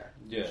there.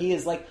 Yeah. He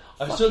is like.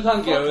 I still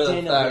can't get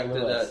over the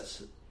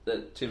fact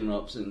that Tim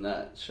Roth's in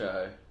that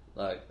show.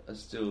 Like,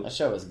 that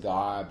show was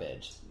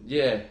garbage.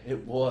 Yeah,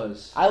 it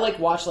was. I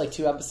watched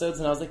 2 episodes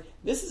and I was like,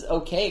 this is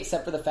okay,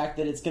 except for the fact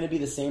that it's going to be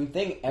the same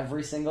thing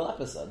every single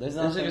episode.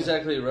 That's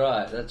exactly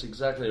right. That's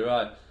exactly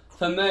right.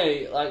 For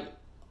me,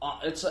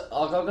 it's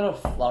I've got a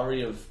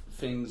flurry of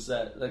things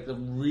that that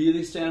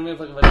really stand out.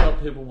 Like, if I tell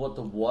people what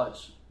to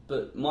watch,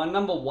 but my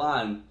number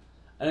 1,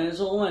 and it's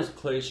almost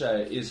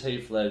cliche, is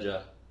Heath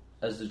Ledger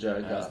as the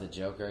Joker. As the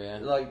Joker, yeah.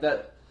 Like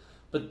that.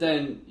 But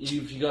then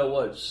if you go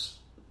watch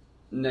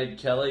Ned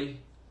Kelly,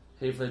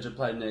 Heath Ledger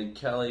played Ned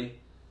Kelly.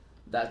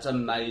 That's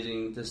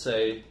amazing to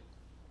see.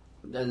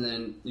 And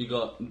then you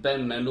got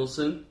Ben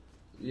Mendelsohn.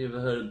 You ever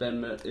heard of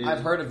Ben Mendelsohn?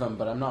 I've heard of him,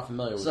 but I'm not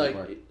familiar with his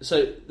work.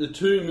 So the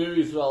 2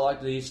 movies that I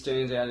like that he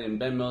stands out in,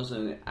 Ben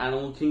Mendelsohn and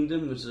Animal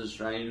Kingdom, which is an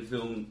Australian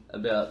film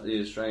about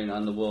the Australian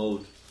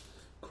underworld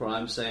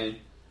crime scene.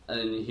 And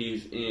then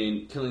he's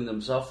in Killing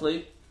Them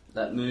Softly,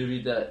 that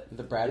movie that...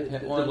 The Brad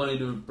Pitt one? The one he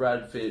did with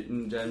Brad Pitt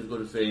and James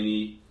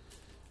Gandolfini.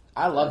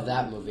 I love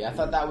that movie. I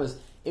thought that was...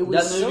 It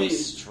was so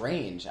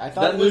strange. I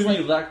thought that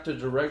movie lacked a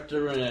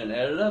director and an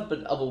editor,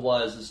 but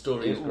otherwise the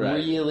story is great. It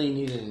really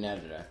needed an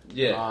editor.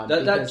 Yeah,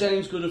 that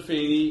James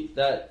Gandolfini,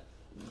 that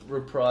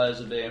reprise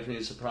of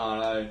Anthony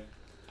Soprano,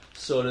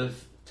 sort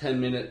of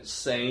 10-minute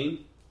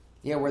scene.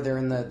 Yeah, where they're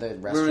in the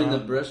restaurant. We're in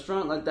the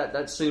restaurant. Like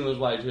that scene was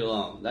way too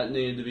long. That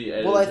needed to be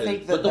edited. Well, I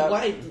think but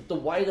the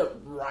way that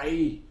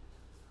Ray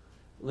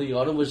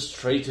Liotta was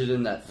treated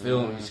in that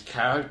film, his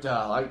character,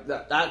 like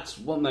that's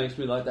what makes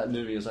me like that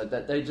movie. Is like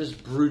that they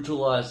just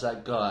brutalized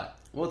that guy.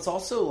 Well, it's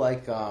also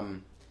like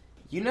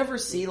you never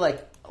see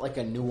like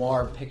a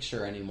noir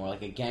picture anymore,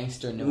 like a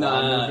gangster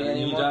noir movie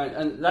anymore. You don't,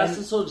 and that's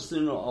the sort of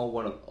cinema I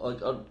want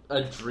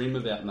I dream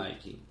about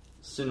making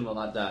cinema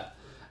like that.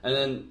 And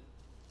then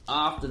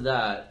after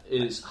that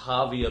is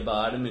Javier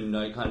Bardem in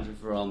No Country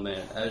for Old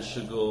Men as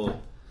Chigurh,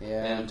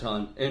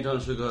 Anton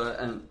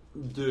Chigurh, and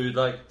dude,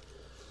 like.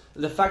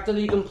 The fact that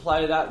he can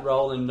play that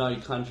role in No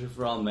Country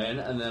for Old Men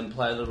and then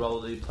play the role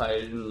that he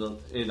played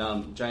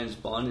in James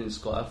Bond in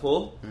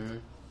Skyfall,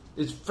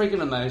 it's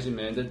freaking amazing,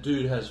 man. That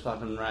dude has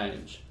fucking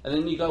range. And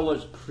then you go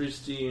watch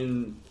Christy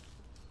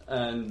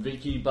and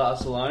Vicky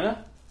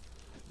Barcelona,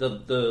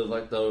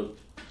 the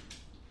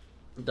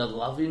the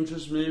love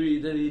interest movie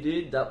that he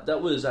did,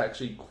 that was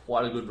actually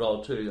quite a good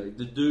role too. Like,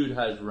 the dude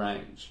has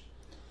range.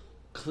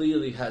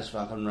 Clearly has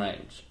fucking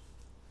range.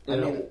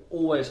 And I'm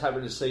always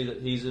happy to see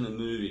that he's in a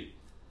movie.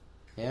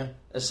 Yeah.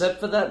 Except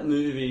for that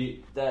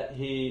movie that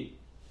he...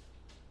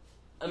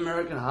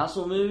 American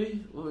Hustle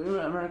movie?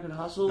 American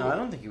Hustle? No, I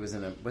don't think he was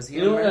in it. Was he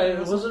in American Hustle?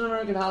 Hustle? It wasn't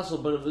American Hustle,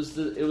 but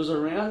it was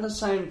around the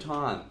same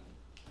time.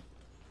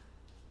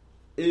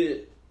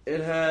 It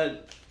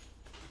had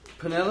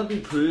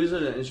Penelope Cruz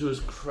in it, and she was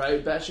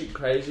batshit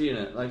crazy in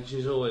it. Like,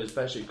 she's always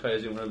batshit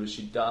crazy whenever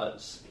she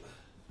does.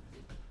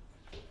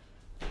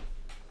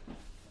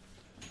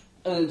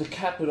 And to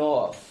cap it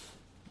off,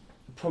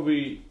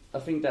 probably I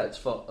think that's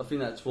for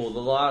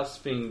the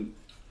last thing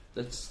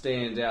that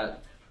stands out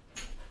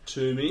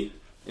to me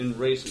in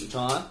recent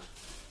time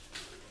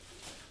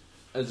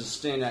as a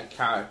standout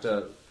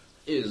character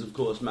is, of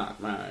course, Marc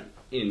Maron,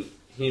 in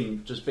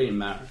him just being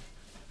Maron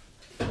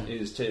in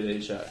his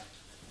TV show.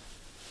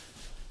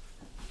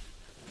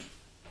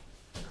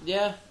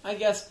 Yeah, I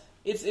guess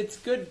it's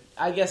good.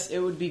 I guess it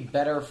would be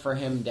better for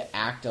him to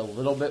act a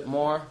little bit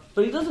more,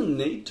 but he doesn't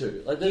need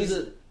to. Like,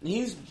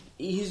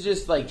 he's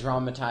just like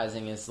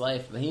dramatizing his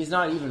life, but he's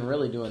not even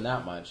really doing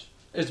that much.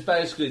 It's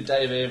basically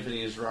Dave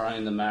Anthony is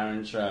running the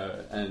Maron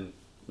show, and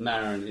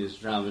Maron is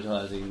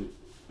dramatizing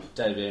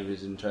Dave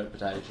Anthony's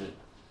interpretation.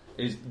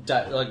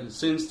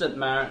 Since that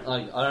Maron,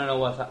 I don't know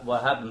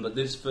what happened, but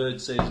this third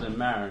season of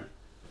Maron,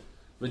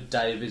 with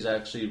Dave is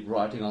actually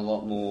writing a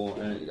lot more,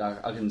 and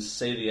I can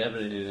see the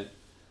evidence in it.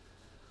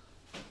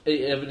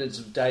 The evidence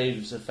of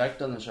Dave's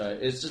effect on the show.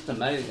 It's just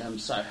amazing. I'm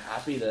so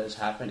happy that it's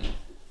happening.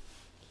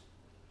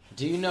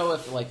 Do you know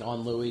if, like,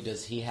 on Louis,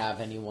 does he have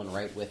anyone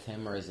write with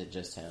him, or is it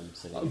just him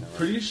sitting I'm there?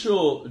 pretty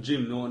sure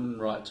Jim Norton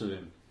writes to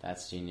him.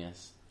 That's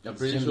genius. I'm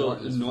pretty sure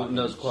Norton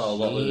does quite a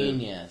lot with him.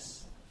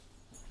 Genius.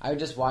 I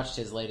just watched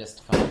his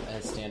latest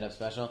stand-up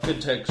special.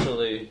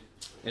 Contextually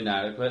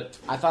inadequate.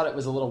 I thought it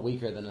was a little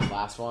weaker than his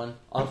last one.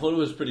 I thought it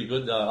was pretty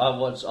good though. I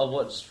watched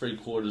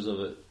 3/4 of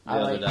it the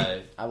other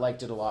day. I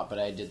liked it a lot, but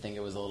I did think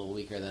it was a little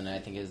weaker than I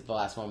think the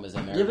last one was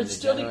American. Yeah, but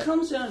still, Degenerate. he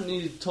comes out and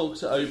he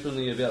talks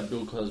openly about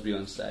Bill Cosby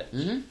on stage.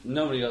 Mm-hmm.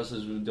 Nobody else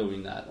is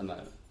doing that at the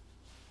moment.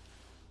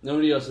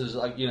 Nobody else is,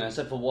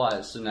 except for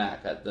Wyatt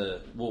Cenac at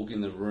the Walk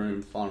in the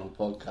Room final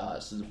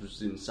podcast. It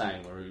was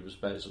insane, where he was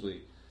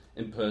basically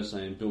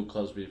impersonating Bill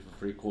Cosby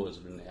for 3/4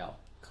 of an hour.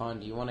 Con,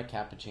 do you want a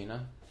cappuccino?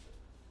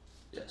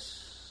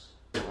 Yes.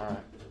 Alright.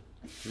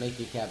 Make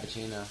you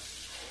cappuccino.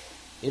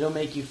 It'll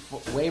make you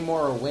way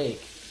more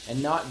awake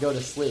and not go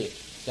to sleep.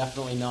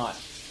 Definitely not.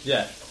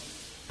 Yeah.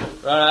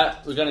 Right,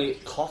 we're going to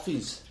get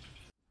coffees.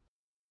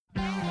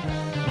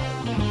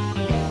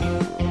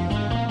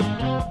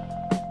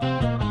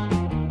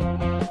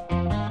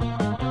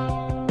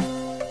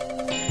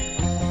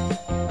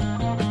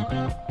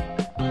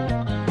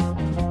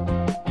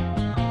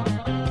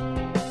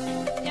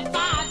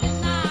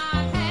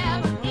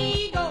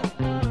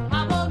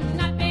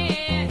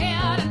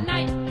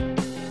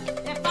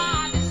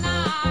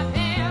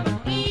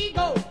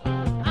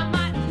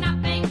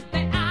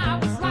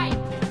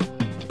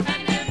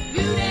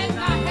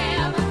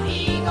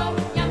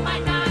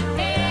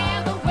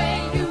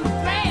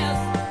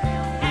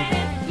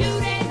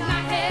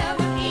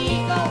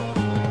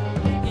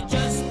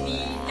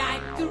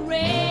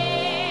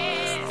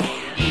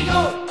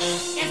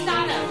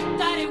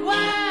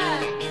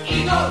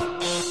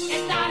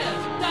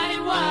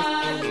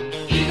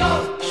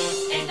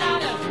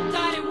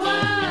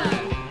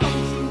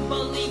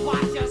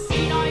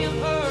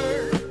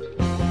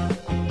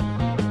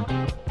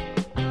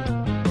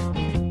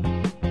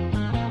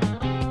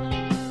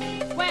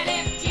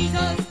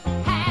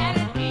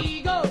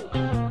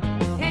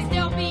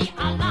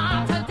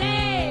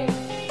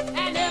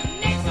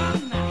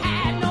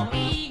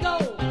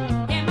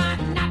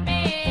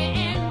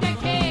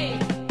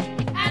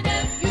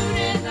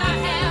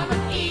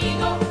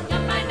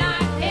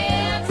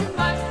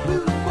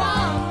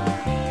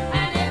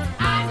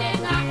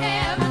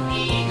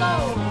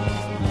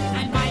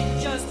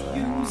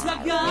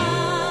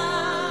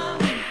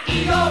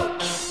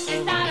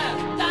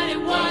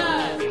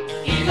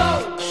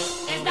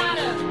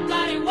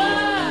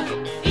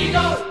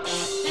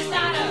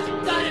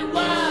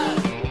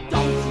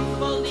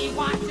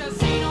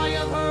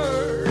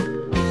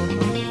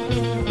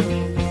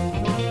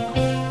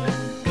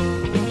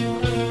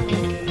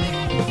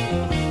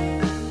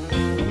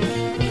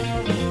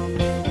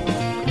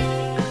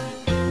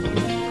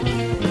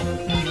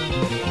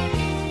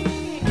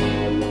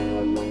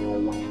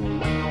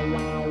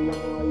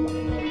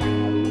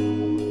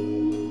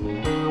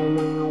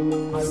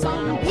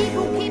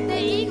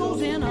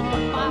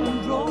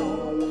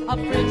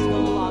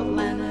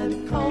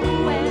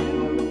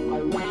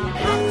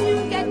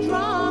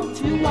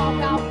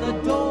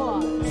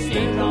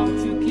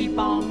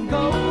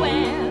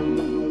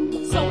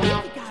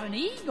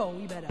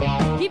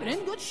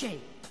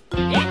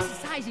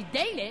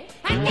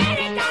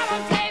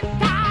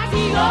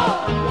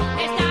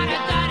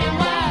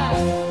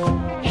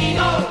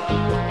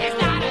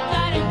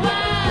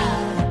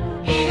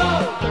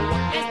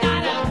 It's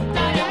not a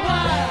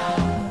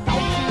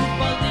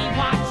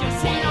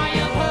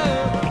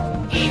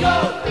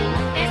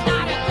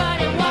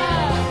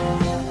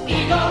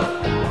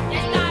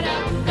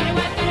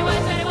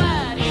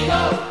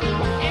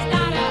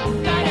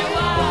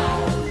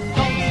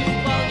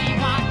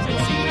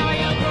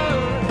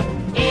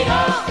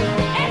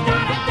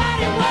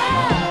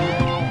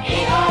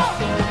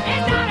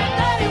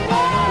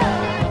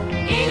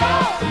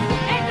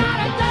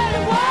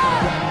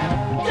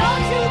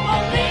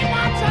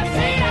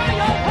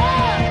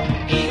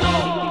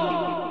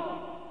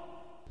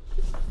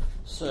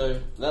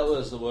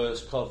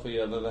worst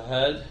coffee I've ever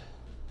had.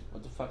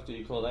 What the fuck do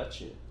you call that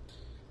shit?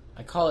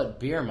 I call it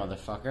beer,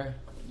 motherfucker.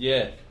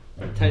 Yeah,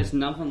 it tastes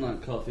nothing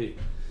like coffee.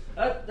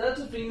 That's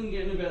the thing I'm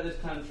getting about this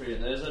country.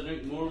 As I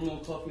drink more and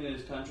more coffee in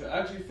this country, I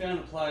actually found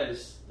a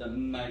place that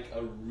make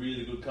a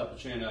really good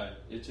cappuccino.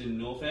 It's in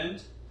North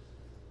End,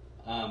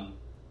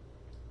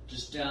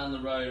 just down the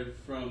road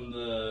from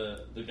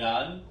the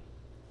garden.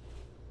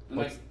 They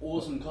make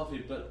awesome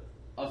coffee, but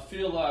I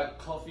feel like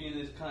coffee in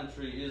this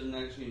country isn't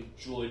actually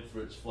enjoyed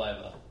for its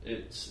flavour.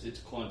 It's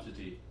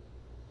quantity.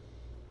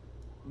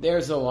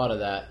 There's a lot of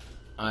that.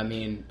 I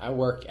mean, I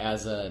work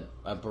as a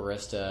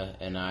barista,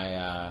 and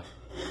I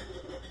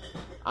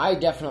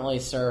definitely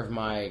serve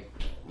my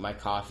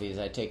coffees.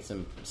 I take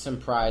some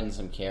pride and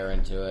some care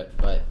into it.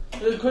 But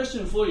the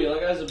question for you,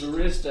 like as a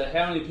barista,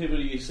 how many people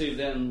do you see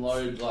then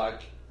load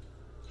like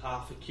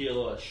half a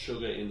kilo of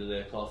sugar into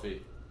their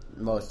coffee?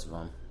 Most of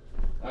them.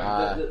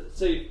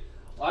 See,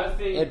 I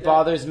think it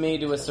bothers me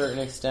to a certain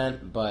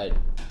extent, but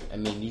I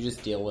mean, you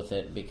just deal with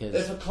it because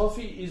if a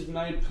coffee is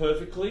made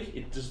perfectly,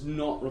 it does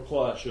not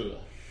require sugar.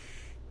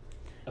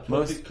 A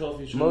perfect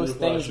coffee shouldn't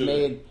require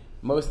sugar.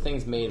 Most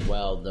things made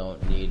well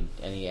don't need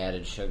any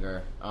added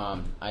sugar.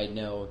 I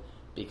know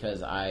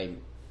because I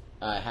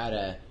had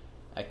a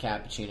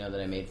cappuccino that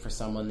I made for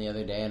someone the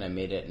other day, and I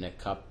made it in a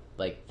cup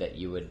like that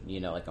you would,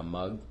 like a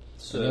mug.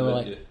 So and they were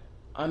like,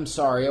 "I'm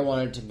sorry, I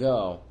wanted to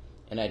go."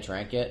 And I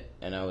drank it,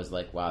 and I was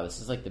like, wow,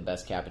 this is like the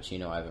best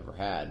cappuccino I've ever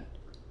had.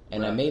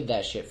 And I made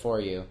that shit for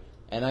you.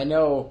 And I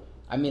know,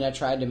 I mean, I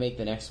tried to make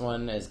the next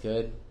one as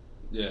good,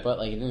 but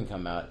like it didn't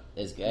come out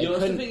as good. You know,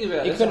 the thing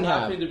about it, it's a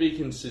hard thing to be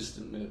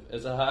consistent with.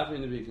 It's a hard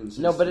thing to be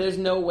consistent. No, but there's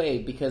no way,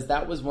 because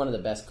that was one of the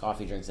best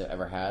coffee drinks I've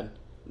ever had.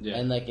 Yeah.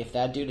 And like, if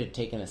that dude had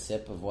taken a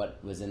sip of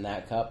what was in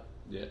that cup,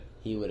 yeah,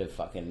 he would have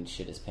fucking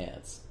shit his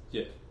pants.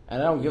 Yeah.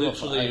 And I don't give a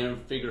fuck. Literally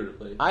and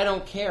figuratively. I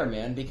don't care,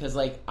 man, because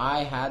like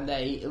I had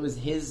that. It was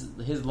his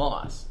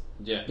loss.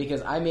 Yeah.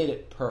 Because I made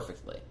it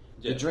perfectly.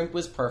 Yeah. The drink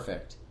was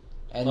perfect.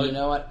 And you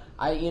know what?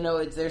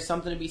 There's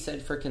something to be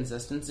said for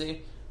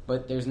consistency,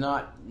 but there's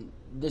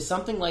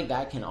something like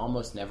that can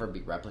almost never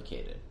be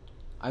replicated.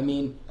 I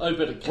mean, but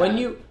it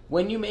can.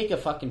 when you make a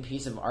fucking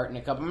piece of art in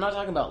a cup, I'm not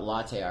talking about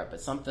latte art, but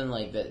something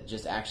like that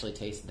just actually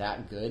tastes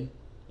that good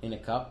in a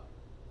cup.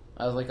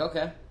 I was like,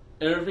 okay.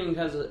 Everything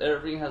has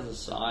a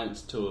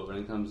science to it when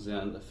it comes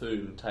down to food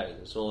and taste.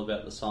 It's all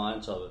about the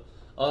science of it.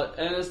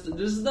 And this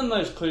is the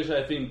most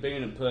cliche thing,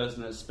 being a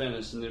person that's spent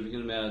a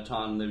significant amount of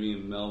time living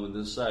in Melbourne,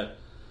 to say,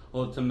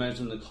 or to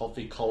mention the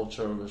coffee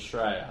culture of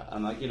Australia.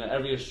 And like,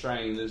 every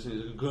Australian listening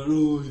is going,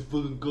 oh, he's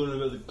fucking good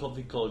about the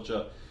coffee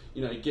culture.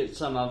 Get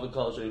some other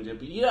culture into it.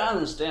 But you don't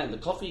understand, the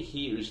coffee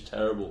here is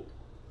terrible.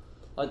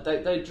 Like,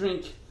 they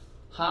drink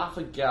half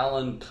a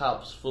gallon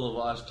cups full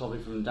of iced coffee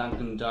from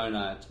Dunkin'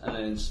 Donuts and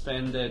then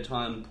spend their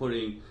time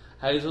putting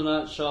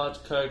hazelnut shots,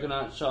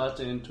 coconut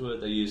shots into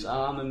it. They use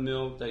almond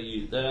milk.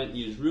 They don't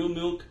use real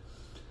milk.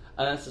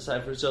 And that's to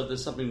say for itself,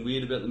 there's something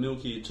weird about the milk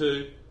here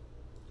too.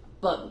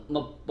 But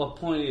my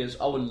point is,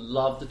 I would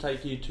love to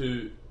take you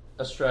to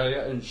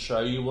Australia and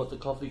show you what the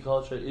coffee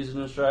culture is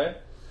in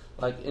Australia.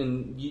 Like,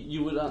 and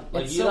you would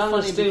you'd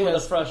understand what the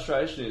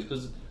frustration is,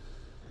 because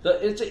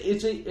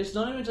it's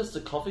not even just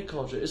the coffee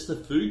culture; it's the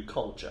food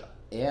culture.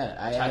 Yeah,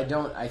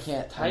 I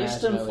can't.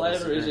 Taste and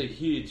flavour is a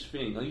huge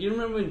thing. Like, you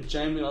remember when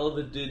Jamie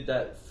Oliver did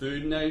that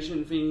Food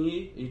Nation thing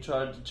here? He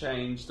tried to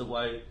change the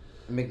way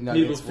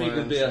people think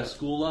about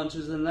school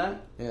lunches and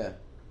that. Yeah,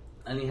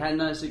 and he had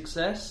no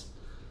success.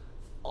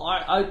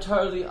 I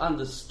totally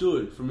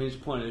understood from his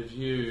point of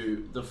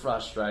view the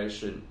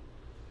frustration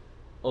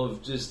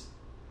of just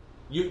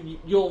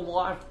your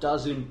life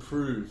does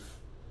improve.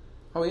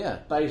 Oh yeah,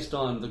 based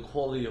on the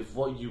quality of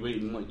what you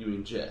eat and what you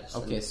ingest.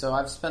 Okay, so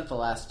I've spent the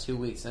last 2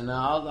 weeks, and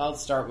I'll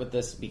start with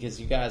this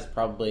because you guys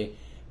probably,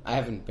 I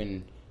haven't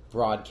been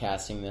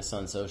broadcasting this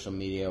on social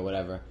media or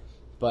whatever,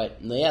 but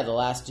yeah, the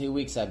last 2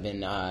 weeks I've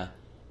been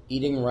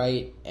eating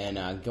right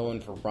and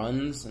going for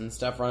runs and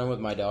stuff, running with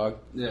my dog.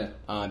 Yeah.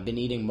 I've been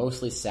eating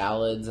mostly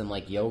salads and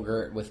like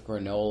yogurt with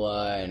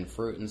granola and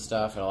fruit and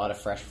stuff, and a lot of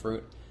fresh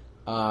fruit.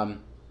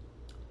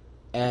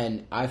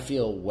 And I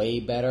feel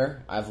way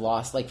better. I've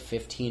lost like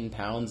 15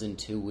 pounds in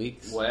 2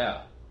 weeks.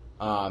 Wow.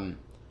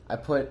 I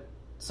put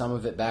some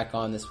of it back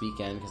on this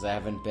weekend because I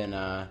haven't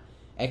been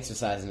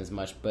exercising as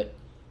much. But,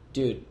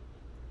 dude,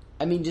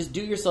 I mean, just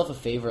do yourself a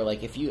favor.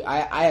 Like, if you...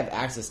 I have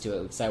access to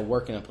it because I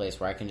work in a place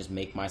where I can just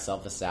make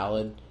myself a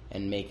salad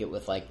and make it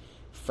with, like,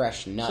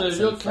 fresh nuts.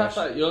 So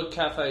your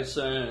cafe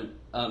serve,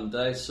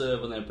 they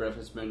serve on their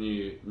breakfast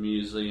menu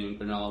muesli and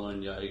granola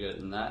and yogurt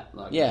and that?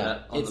 Like,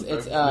 yeah,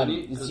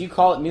 it's you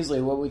call it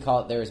muesli. What we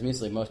call it there is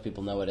muesli. Most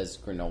people know it as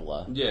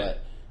granola. Yeah.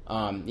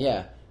 But,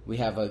 yeah, we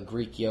have a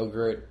Greek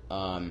yogurt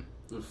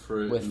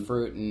with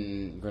fruit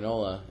and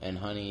granola and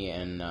honey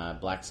and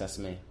black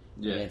sesame.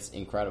 Yeah. And it's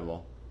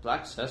incredible.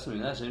 Black sesame,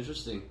 that's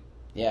interesting.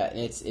 Yeah, and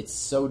it's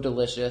so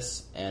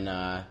delicious, and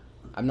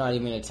I'm not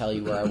even going to tell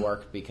you where I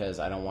work because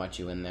I don't want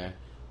you in there.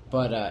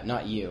 But,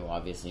 not you,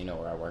 obviously, you know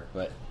where I work,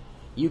 but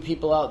you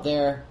people out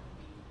there,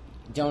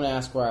 don't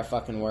ask where I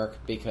fucking work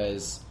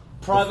because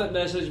Private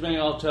message me,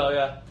 I'll tell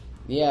you.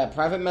 Yeah,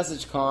 private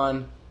message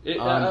Con.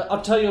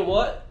 I'll tell you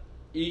what,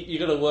 you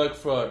got to work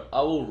for it.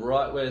 I will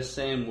write where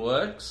Sam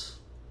works.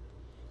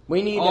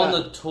 We need on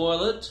the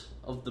toilet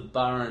of the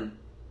Burren.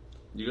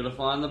 You got to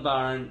find the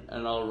Burren,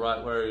 and I'll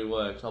write where he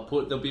works.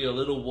 There'll be a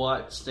little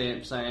white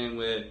stamp saying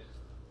where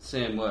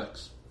Sam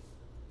works.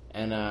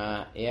 And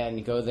and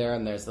you go there,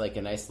 and there's like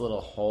a nice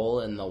little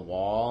hole in the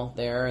wall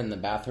there in the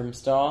bathroom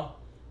stall.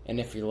 And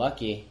if you're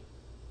lucky,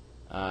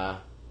 you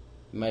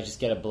might just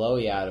get a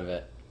blowy out of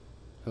it.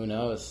 Who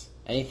knows?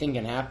 Anything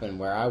can happen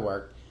where I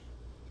work.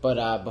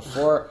 But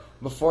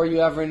before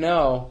you ever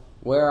know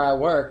where I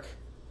work,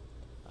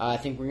 I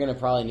think we're gonna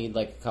probably need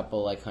like a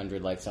couple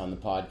 100 likes on the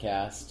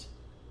podcast.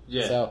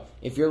 Yeah. So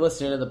if you're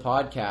listening to the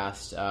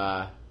podcast,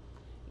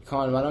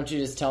 Con, why don't you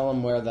just tell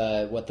them what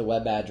the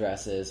web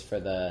address is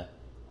for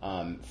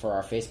for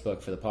our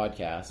Facebook for the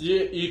podcast?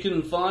 You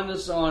can find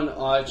us on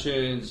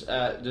iTunes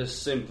at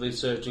just simply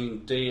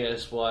searching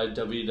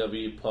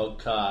DSYWW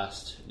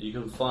Podcast. You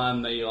can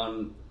find me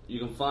on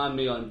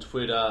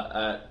Twitter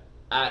at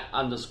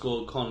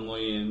 _Con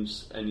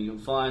Williams, and you can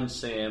find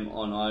Sam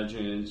on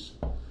iTunes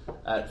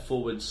at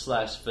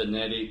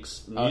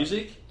 /Phonetics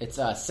Music. It's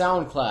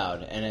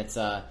SoundCloud, and it's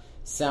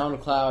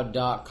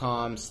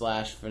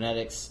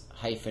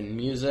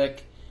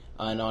soundcloud.com/phonetics-music,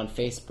 and on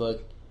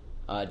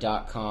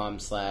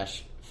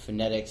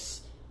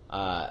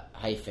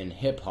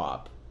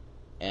Facebook.com/phonetics-hip-hop,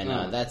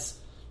 and that's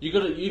you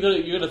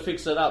gotta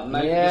fix it up.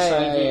 Make the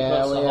same thing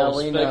across the whole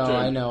spectrum.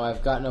 I know.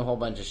 I've gotten a whole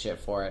bunch of shit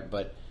for it,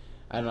 but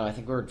I don't know. I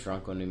think we were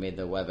drunk when we made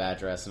the web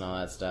address and all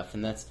that stuff,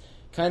 and that's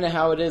kind of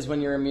how it is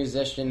when you're a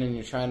musician and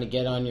you're trying to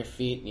get on your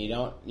feet and you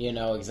don't,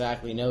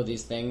 exactly know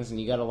these things, and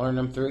you got to learn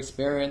them through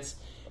experience.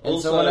 And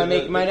also, so when I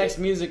make my next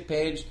music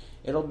page,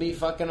 it'll be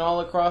fucking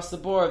all across the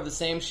board the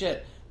same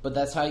shit. But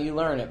that's how you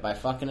learn it, by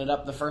fucking it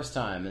up the first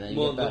time, and then you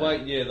get better.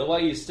 The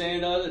way you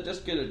stand on it,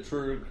 just get a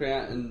true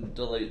account and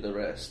delete the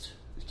rest.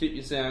 Keep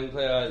your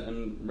SoundCloud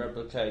and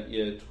replicate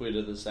your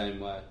Twitter the same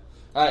way.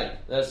 Hey,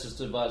 that's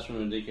just advice from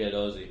a dickhead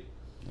Aussie.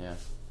 Yeah.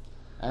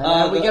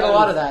 We get a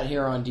lot of that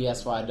here on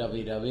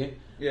DSYWW.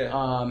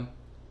 Yeah.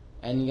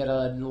 And you get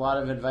a lot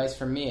of advice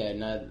from me,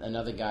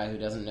 another guy who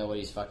doesn't know what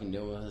he's fucking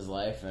doing with his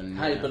life. And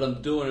hey, but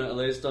I'm doing it. At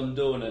least I'm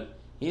doing it.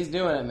 He's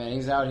doing it, man.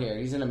 He's out here.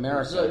 He's in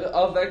America. So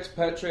I've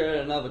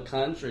expatriated another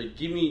country.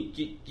 Give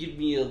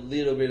me a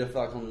little bit of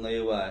fucking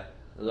leeway.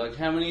 Like,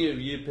 how many of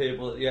you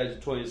people at the age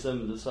of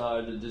 27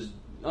 decided to just,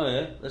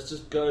 let's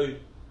just go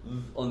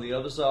on the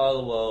other side of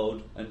the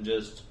world and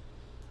just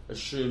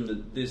assume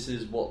that this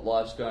is what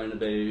life's going to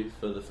be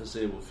for the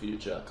foreseeable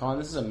future? Colin,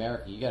 this is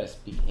America. You gotta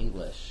speak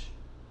English.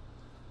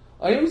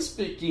 I am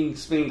speaking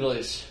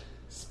Spanglish.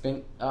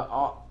 Singlish?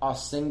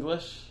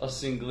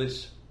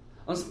 Singlish.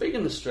 I'm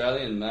speaking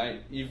Australian,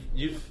 mate.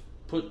 You've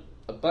put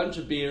a bunch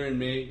of beer in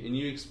me, and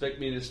you expect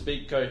me to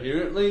speak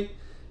coherently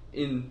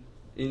in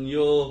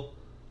your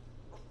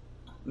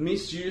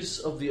misuse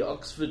of the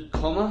Oxford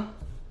comma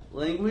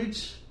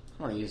language.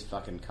 I don't use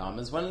fucking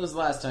commas. When was the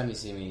last time you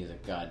see me use a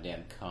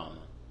goddamn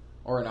comma?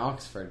 Or an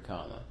Oxford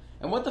comma?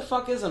 And what the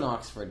fuck is an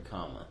Oxford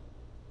comma?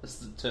 That's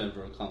the term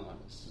for a comma.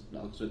 It's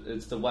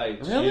the way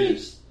it's really?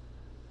 used.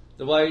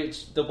 The way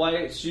it's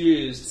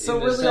used. So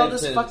in really, the all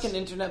this sentence. fucking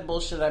internet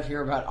bullshit I've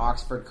heard about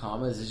Oxford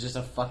commas is just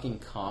a fucking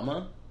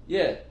comma?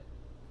 Yeah.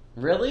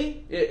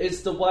 Really?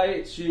 It's the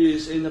way it's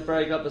used in the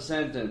break up a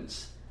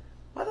sentence.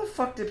 Why the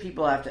fuck do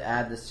people have to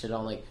add this shit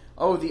on? Like,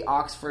 the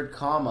Oxford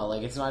comma.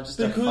 Like, it's not just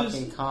a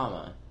fucking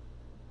comma.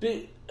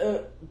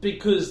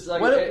 Because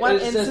like,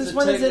 and since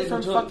when is it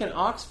from fucking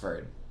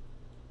Oxford?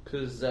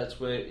 Because that's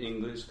where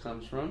English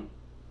comes from.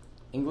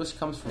 English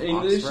comes from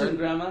English Oxford? and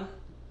grammar.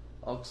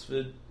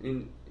 Oxford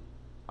is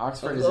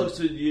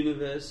Oxford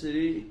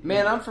University.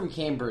 Man, I'm from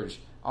Cambridge.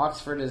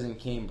 Oxford is in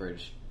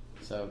Cambridge.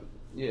 So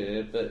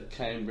yeah, but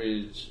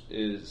Cambridge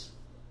is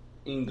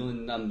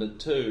England number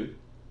 2.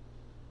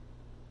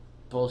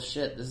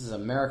 Bullshit. This is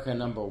America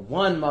number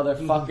 1,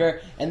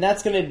 motherfucker. And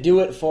that's gonna do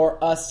it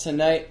for us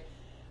tonight.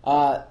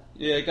 Yeah,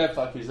 go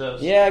fuck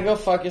yourselves. Yeah, go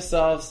fuck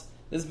yourselves.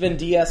 This has been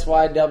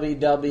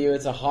DSYWW.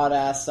 It's a hot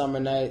ass summer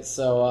night,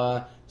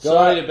 so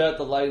sorry about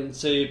the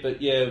latency,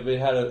 but yeah, we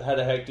had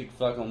a hectic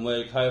fucking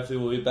week. Hopefully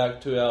we'll be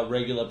back to our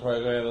regular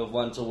program of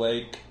once a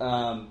week.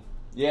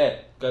 Yeah,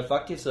 go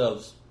fuck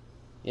yourselves.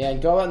 Yeah, and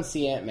go out and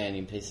see Ant-Man,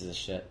 you pieces of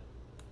shit.